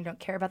marketing, don't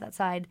care about that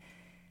side.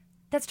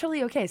 That's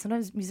totally okay.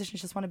 Sometimes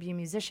musicians just want to be a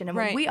musician. And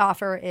what we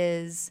offer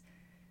is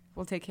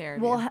We'll take care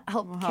of we'll you.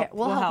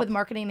 help with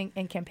marketing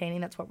and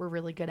campaigning. That's what we're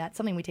really good at.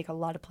 Something we take a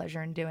lot of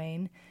pleasure in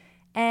doing.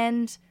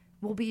 And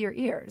we'll be your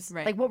ears.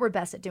 Right. Like what we're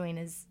best at doing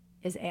is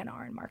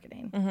A&R and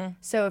marketing.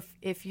 So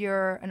if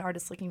you're an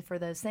artist looking for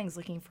those things,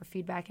 looking for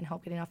feedback and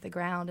help getting off the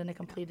ground and a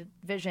completed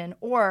vision,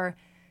 or,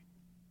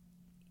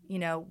 you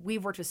know,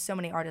 we've worked with so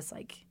many artists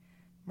like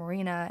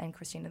Marina and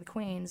Christina the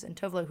Queens and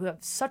Tovlo who have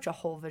such a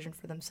whole vision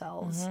for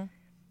themselves.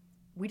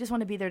 We just want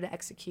to be there to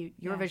execute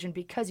your vision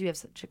because you have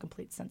such a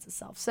complete sense of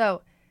self.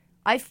 So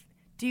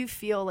do you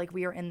feel like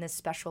we are in this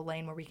special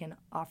lane where we can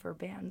offer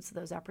bands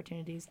those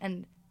opportunities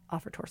and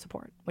offer tour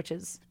support, which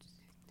is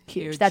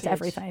huge. That's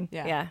everything.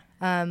 Yeah.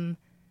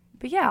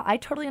 But yeah, I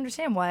totally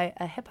understand why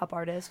a hip hop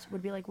artist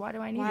would be like, why do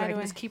I need you? I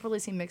can just keep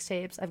releasing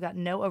mixtapes. I've got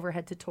no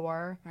overhead to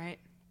tour. Right.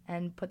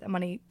 And put that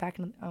money back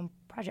in the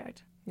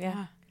project.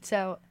 Yeah.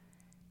 So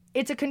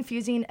it's a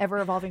confusing,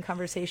 ever-evolving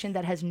conversation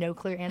that has no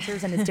clear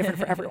answers and is different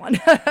for everyone.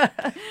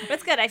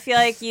 That's good. I feel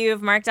like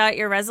you've marked out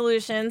your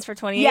resolutions for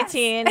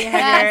 2018. Yes. You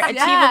have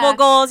your achievable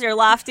goals, your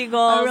lofty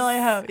goals. I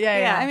really hope.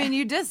 Yeah. I mean,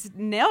 you just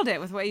nailed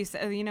it with what you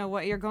said. You know,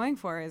 what you're going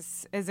for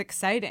is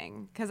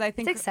exciting, because I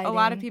think a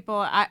lot of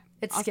people.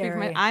 It's I'll speak for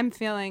scary. I'm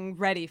feeling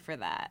ready for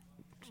that.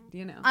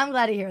 You know. I'm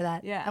glad to hear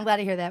that. Yeah. I'm glad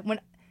to hear that.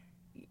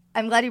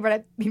 I'm glad you brought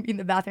up me in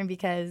the bathroom,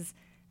 because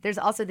there's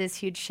also this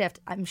huge shift.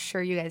 I'm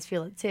sure you guys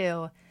feel it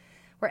too,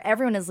 where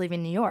everyone is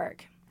leaving New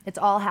York. It's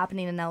all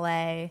happening in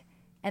LA.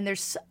 And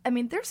there's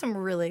some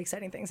really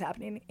exciting things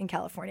happening in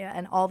California,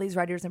 and all these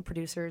writers and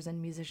producers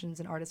and musicians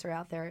and artists are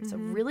out there. It's a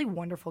really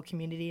wonderful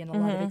community, and a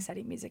lot of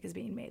exciting music is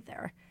being made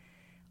there.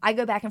 I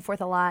go back and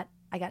forth a lot.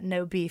 I got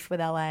no beef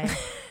with LA.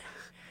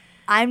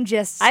 I've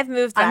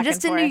moved back I'm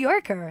just and a forth. New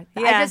Yorker.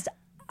 Yeah.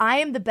 I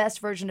am the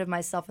best version of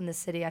myself in this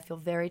city. I feel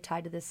very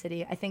tied to this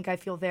city. I think I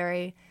feel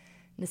very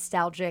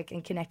nostalgic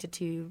and connected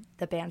to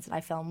the bands that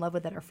I fell in love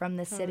with that are from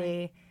this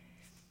city.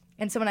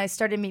 And so when I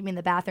started Meet Me in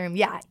the Bathroom,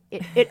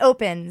 it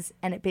opens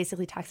and it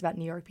basically talks about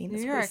New York being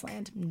this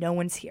wasteland. No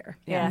one's here.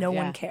 Yeah. No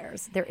one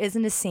cares. There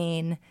isn't a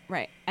scene.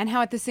 Right. And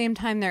how at the same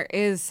time there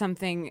is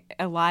something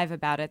alive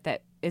about it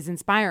that is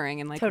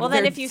inspiring, and like Well,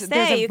 then if you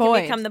stay, you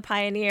can become the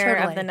pioneer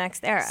of the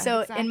next era.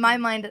 So in my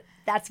mind,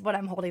 that's what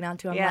I'm holding on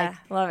to. I'm like,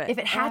 love it. if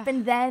it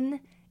happened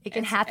then, it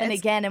can happen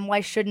again, and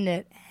why shouldn't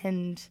it?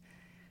 And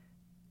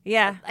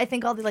yeah, I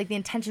think all the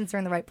intentions are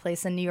in the right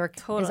place, and New York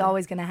Totally. is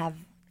always going to have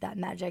that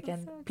magic,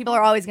 and people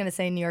are always going to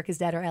say New York is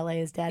dead or LA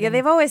is dead. Yeah, and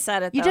they've always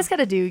said it. you though. just got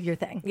to do your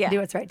thing. Yeah. Do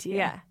what's right to you.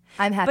 Yeah.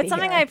 I'm happy. But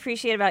something here. I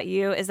appreciate about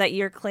you is that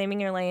you're claiming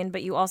your lane,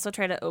 but you also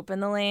try to open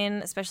the lane,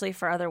 especially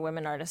for other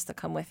women artists to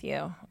come with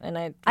you. And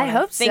I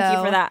hope thank so.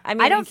 you for that. I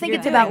mean, I don't think you're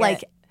it's about doing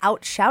it.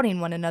 out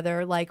shouting one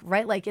another,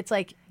 right? Like it's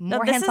like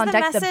more This hands is on the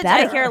deck, the message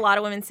better. I hear a lot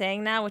of women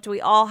saying now, which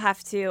we all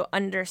have to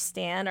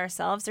understand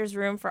ourselves. There's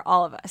room for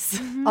all of us.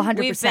 100%.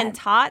 We've been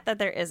taught that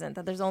there isn't,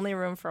 that there's only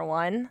room for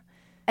one.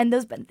 And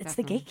it's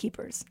the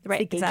gatekeepers. It's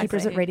Right, the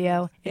gatekeepers exactly. at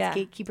radio. It's Yeah.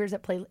 gatekeepers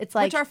at play. It's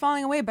like which are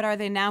falling away, but are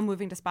they now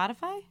moving to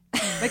Spotify?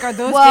 Like, are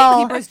those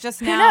Well, gatekeepers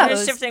just who now?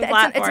 knows? shifting It's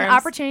platforms. an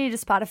opportunity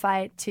to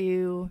Spotify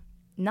to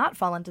not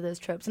fall into those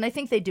tropes, and I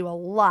think they do a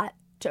lot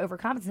to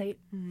overcompensate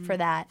for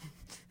that.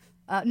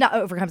 Not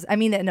overcompensate. I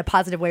mean that in a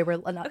positive way.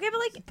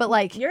 But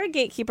like you're a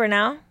gatekeeper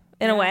now,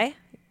 in a way.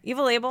 You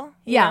have a label.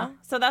 you Yeah. know?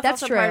 So that's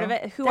also True. part of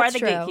it. Who That's are the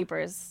true.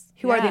 gatekeepers?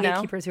 Who are the You know?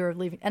 gatekeepers who are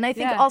leaving? And I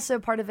think also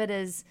part of it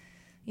is,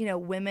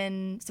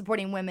 women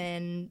supporting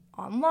women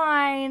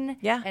online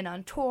and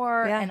on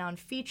tour and on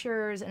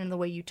features and in the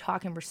way you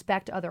talk and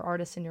respect other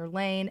artists in your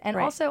lane. And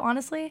also,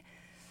 honestly,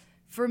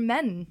 for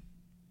men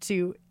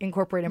to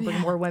incorporate and bring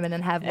more women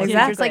and have more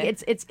features. Like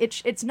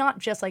it's not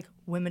just like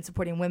women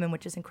supporting women,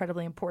 which is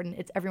incredibly important.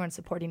 It's everyone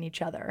supporting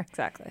each other.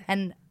 Exactly.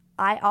 And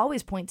I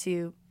always point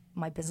to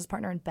my business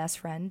partner and best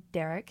friend,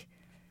 Derek,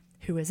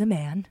 who is a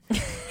man,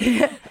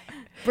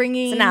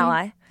 bringing He's an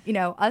ally.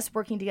 Us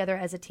working together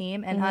as a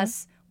team and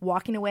us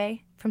walking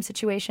away from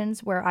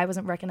situations where I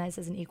wasn't recognized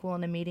as an equal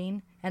in a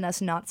meeting, and us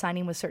not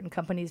signing with certain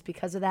companies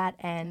because of that,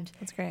 and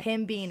That's great.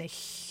 him being a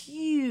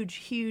huge,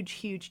 huge,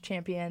 huge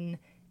champion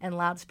and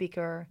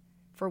loudspeaker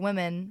for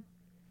women.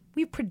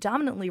 We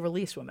predominantly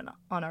released women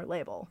on our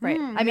label. Right.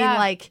 I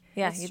mean,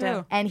 you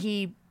do. and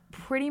he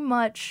pretty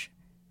much,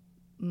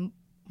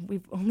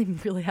 we've only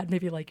really had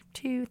maybe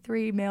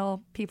 2-3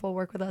 male people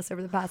work with us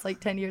over the past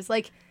 10 years.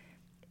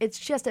 It's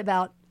just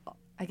about,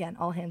 again,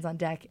 all hands on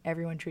deck,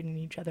 everyone treating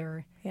each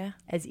other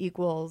as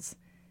equals.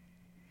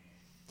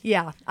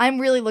 Yeah, I'm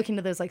really looking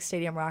to those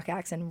stadium rock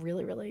acts and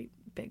really, really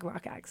big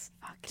rock acts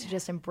to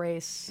just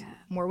embrace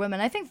more women.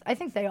 I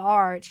think they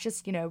are. It's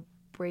just,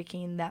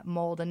 breaking that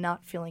mold and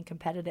not feeling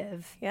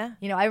competitive. Yeah.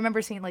 I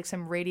remember seeing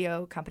some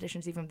radio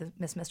competitions, even with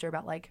Miss Mister,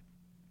 about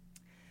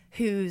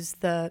who's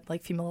the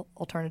female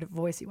alternative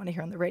voice you want to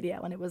hear on the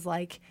radio, and it was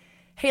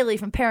Haley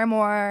from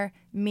Paramore,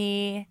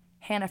 me,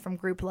 Hannah from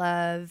Group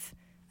Love.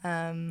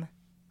 I'm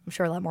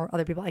sure a lot more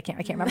other people. I can't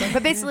remember.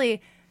 But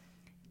basically,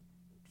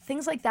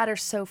 things like that are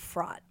so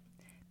fraught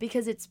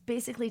because it's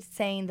basically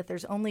saying that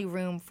there's only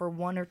room for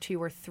 1 or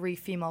 2 or 3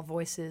 female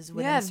voices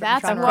within a certain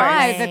that's genre or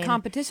why the lane.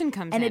 competition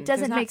comes And in. it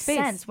doesn't There's not make space.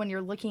 sense when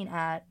you're looking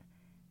at,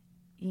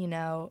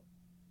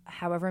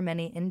 however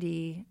many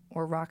indie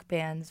or rock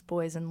bands,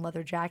 boys in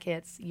leather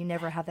jackets, you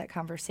never have that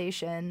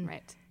conversation.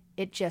 Right.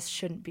 It just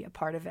shouldn't be a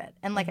part of it.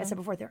 And like I said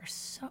before, there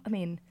are I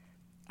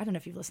don't know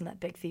if you've listened to that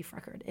Big Thief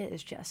record. It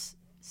is just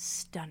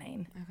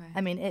stunning.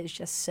 Okay. It is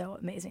just so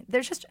amazing.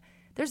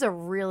 There's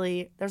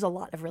a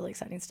lot of really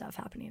exciting stuff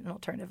happening in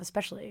alternative,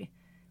 especially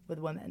with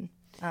women.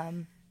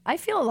 I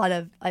think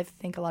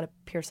a lot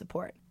of peer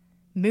support.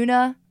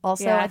 Muna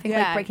also, I think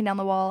breaking down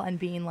the wall and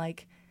being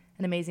an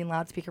an amazing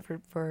loudspeaker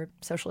for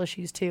social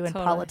issues too, and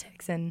Totally.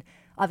 politics. And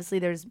obviously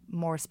there's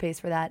more space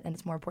for that, and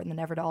it's more important than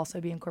ever to also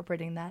be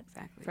incorporating that.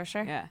 Exactly. For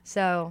sure. Yeah.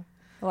 So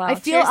Well, I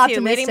feel cheers to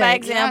you, leading by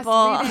optimistic. example.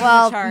 Yes, leading.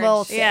 well, charge.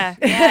 we'll see. Yeah.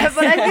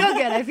 But I feel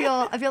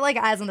good. I feel like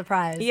eyes on the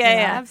prize. Yeah, you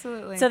know? yeah.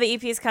 Absolutely. So the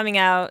EP is coming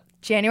out.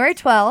 January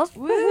 12th.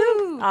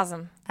 Woo!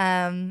 Awesome.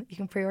 You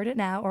can pre-order it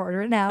now or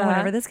order it now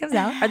whenever this comes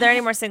out. Are there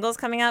any more singles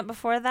coming out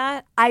before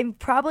that? I'm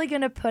probably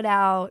gonna put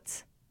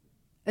out.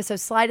 So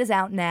Slide is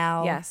out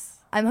now. Yes.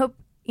 I'm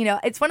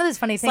it's one of those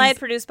funny Slide things.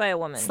 produced by a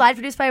woman. Slide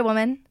produced by a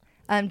woman,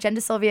 Jen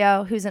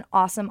DeSilvio, who's an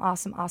awesome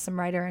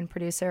writer and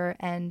producer,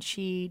 and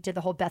she did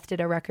the whole Beth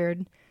Ditto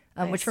record,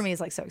 which for me is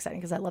like so exciting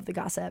because I love the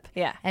gossip.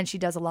 Yeah. And she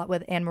does a lot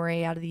with Anne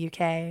Marie out of the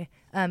UK,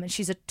 and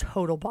she's a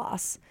total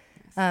boss.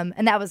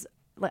 And that was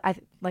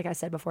like I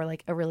said before,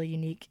 like a really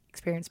unique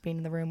experience being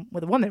in the room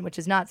with a woman, which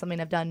is not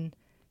something I've done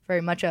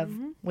very much of,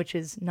 which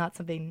is not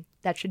something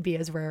that should be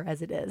as rare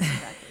as it is.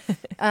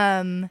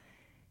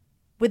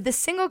 With the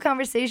single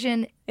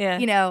conversation,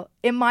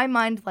 in my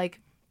mind, like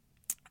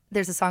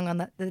there's a song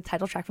on the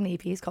title track from the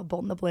EP. It's called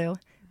Bolt in the Blue.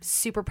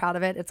 Super proud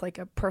of it. It's like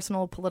a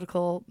personal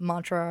political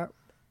mantra,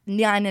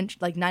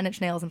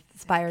 9-inch nails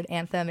inspired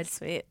anthem. It's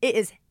Sweet. It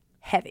is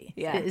heavy.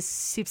 Yeah. It is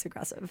super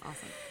aggressive.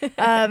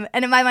 Awesome.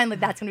 And in my mind, like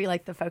that's gonna be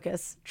like the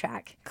focus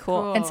track.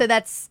 Cool. And so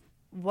that's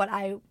what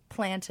I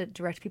plan to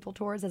direct people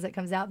towards as it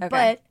comes out. Okay.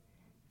 But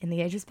in the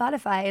age of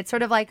Spotify, it's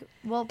sort of like,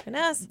 well, Who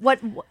knows? it's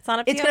not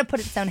up to it's you. gonna put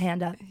its own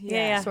hand up.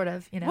 Yeah. Sort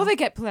of. Well, they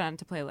get put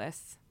onto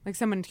playlists. Like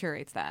someone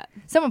curates that.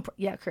 Someone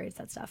creates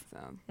that stuff. So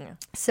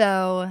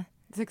So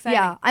it's exciting.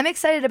 yeah, I'm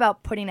excited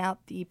about putting out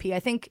the EP. I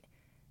think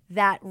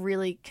that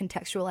really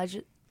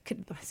contextualizes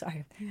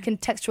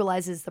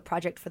the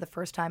project for the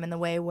first time in the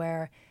way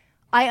where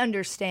I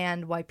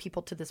understand why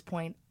people to this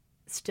point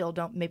still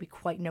don't maybe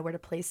quite know where to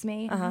place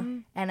me.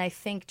 And I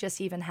think just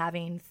even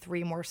having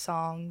 3 more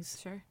songs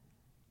Sure.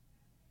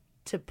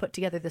 to put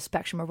together the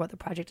spectrum of what the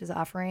project is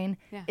offering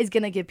Yeah. is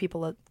going to give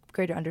people a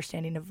greater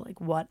understanding of like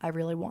what I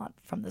really want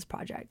from this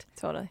project.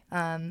 Totally.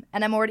 And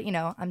I'm already,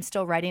 I'm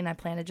still writing. I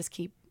plan to just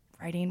keep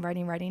writing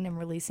and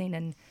releasing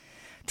and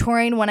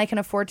touring when I can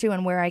afford to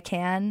and where I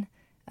can.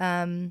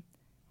 And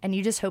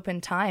you just hope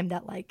in time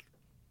that like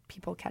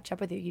people catch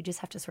up with you. You just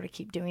have to sort of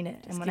keep doing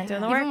it. And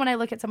even when I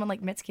look at someone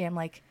like Mitski, I'm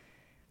like,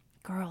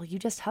 girl, you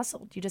just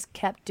hustled. You just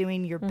kept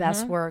doing your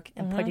best work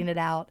and putting it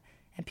out,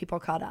 and people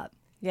caught up.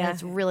 Yeah. And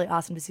it's really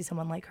awesome to see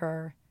someone like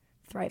her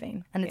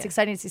thriving. And it's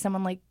exciting to see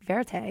someone like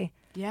Verite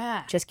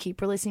Yeah. just keep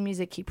releasing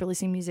music, keep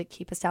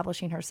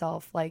establishing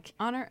herself. Like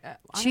on her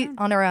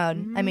on her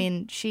own. I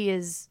mean, she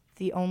is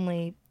the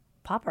only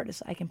pop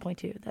artist I can point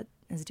to that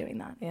is doing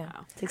that. Yeah.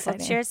 It's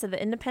exciting. Well, cheers to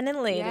the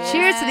independent ladies.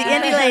 Cheers to the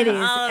indie ladies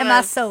and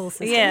my soul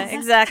sisters. Yeah,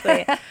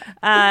 exactly.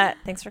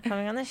 Thanks for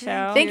coming on the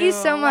show. Thank you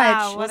so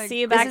much. We'll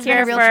see you this back has been a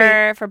here real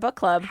treat. for book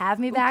club. Have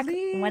me back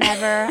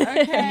whenever.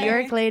 New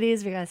York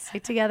ladies, we gotta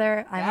stick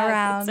together. I'm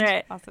around. That's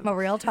right. I'm a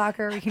real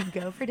talker. We can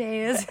go for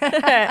days.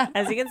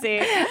 As you can see.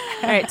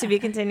 All right, to be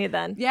continued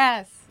then.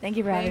 Yes. Thank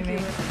you for having me.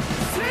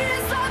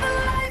 Sweetest love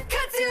of life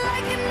cuts you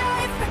like a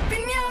knife,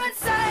 ripping you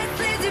inside,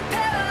 leaves you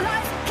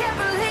paralyzed. Can't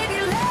believe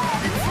you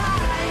let it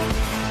slide,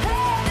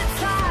 let it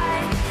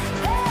slide,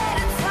 let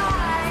it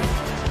slide.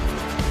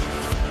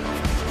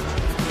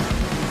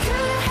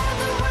 Couldn't have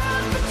the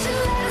world, but you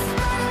let us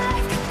run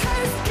like a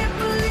curse. Can't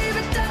believe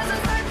it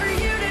doesn't hurt for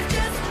you to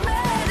just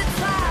let it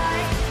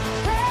slide,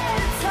 let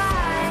it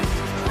slide,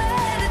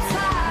 let it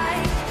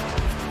slide.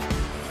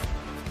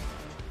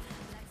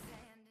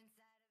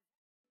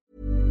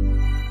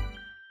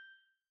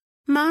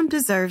 Mom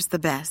deserves the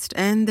best,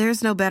 and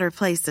there's no better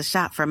place to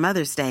shop for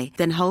Mother's Day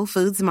than Whole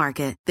Foods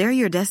Market. They're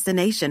your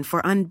destination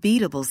for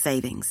unbeatable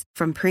savings,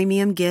 from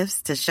premium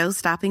gifts to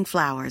show-stopping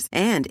flowers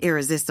and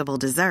irresistible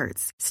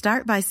desserts.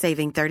 Start by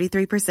saving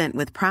 33%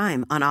 with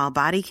Prime on all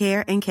body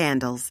care and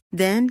candles.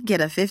 Then get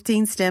a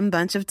 15-stem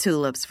bunch of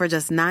tulips for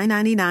just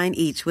 $9.99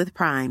 each with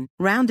Prime.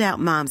 Round out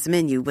Mom's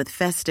menu with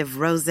festive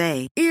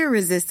rosé,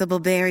 irresistible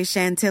berry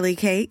chantilly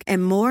cake,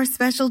 and more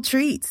special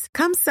treats.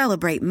 Come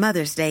celebrate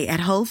Mother's Day at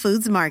Whole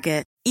Foods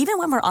Market. Even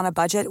when we're on a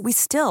budget, we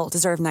still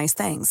deserve nice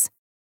things.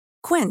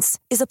 Quince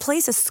is a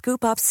place to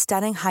scoop up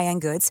stunning high-end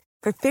goods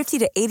for 50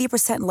 to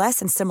 80% less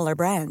than similar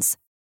brands.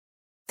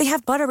 They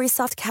have buttery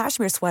soft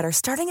cashmere sweaters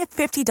starting at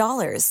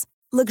 $50,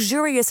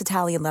 luxurious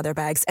Italian leather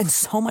bags, and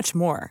so much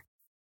more.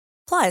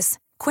 Plus,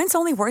 Quince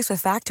only works with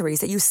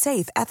factories that use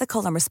safe,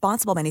 ethical, and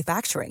responsible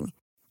manufacturing.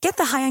 Get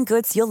the high-end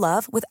goods you'll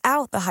love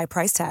without the high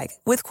price tag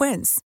with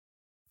Quince.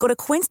 Go to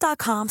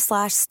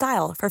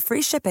quince.com/style for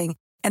free shipping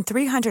and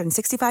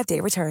 365-day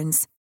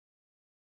returns.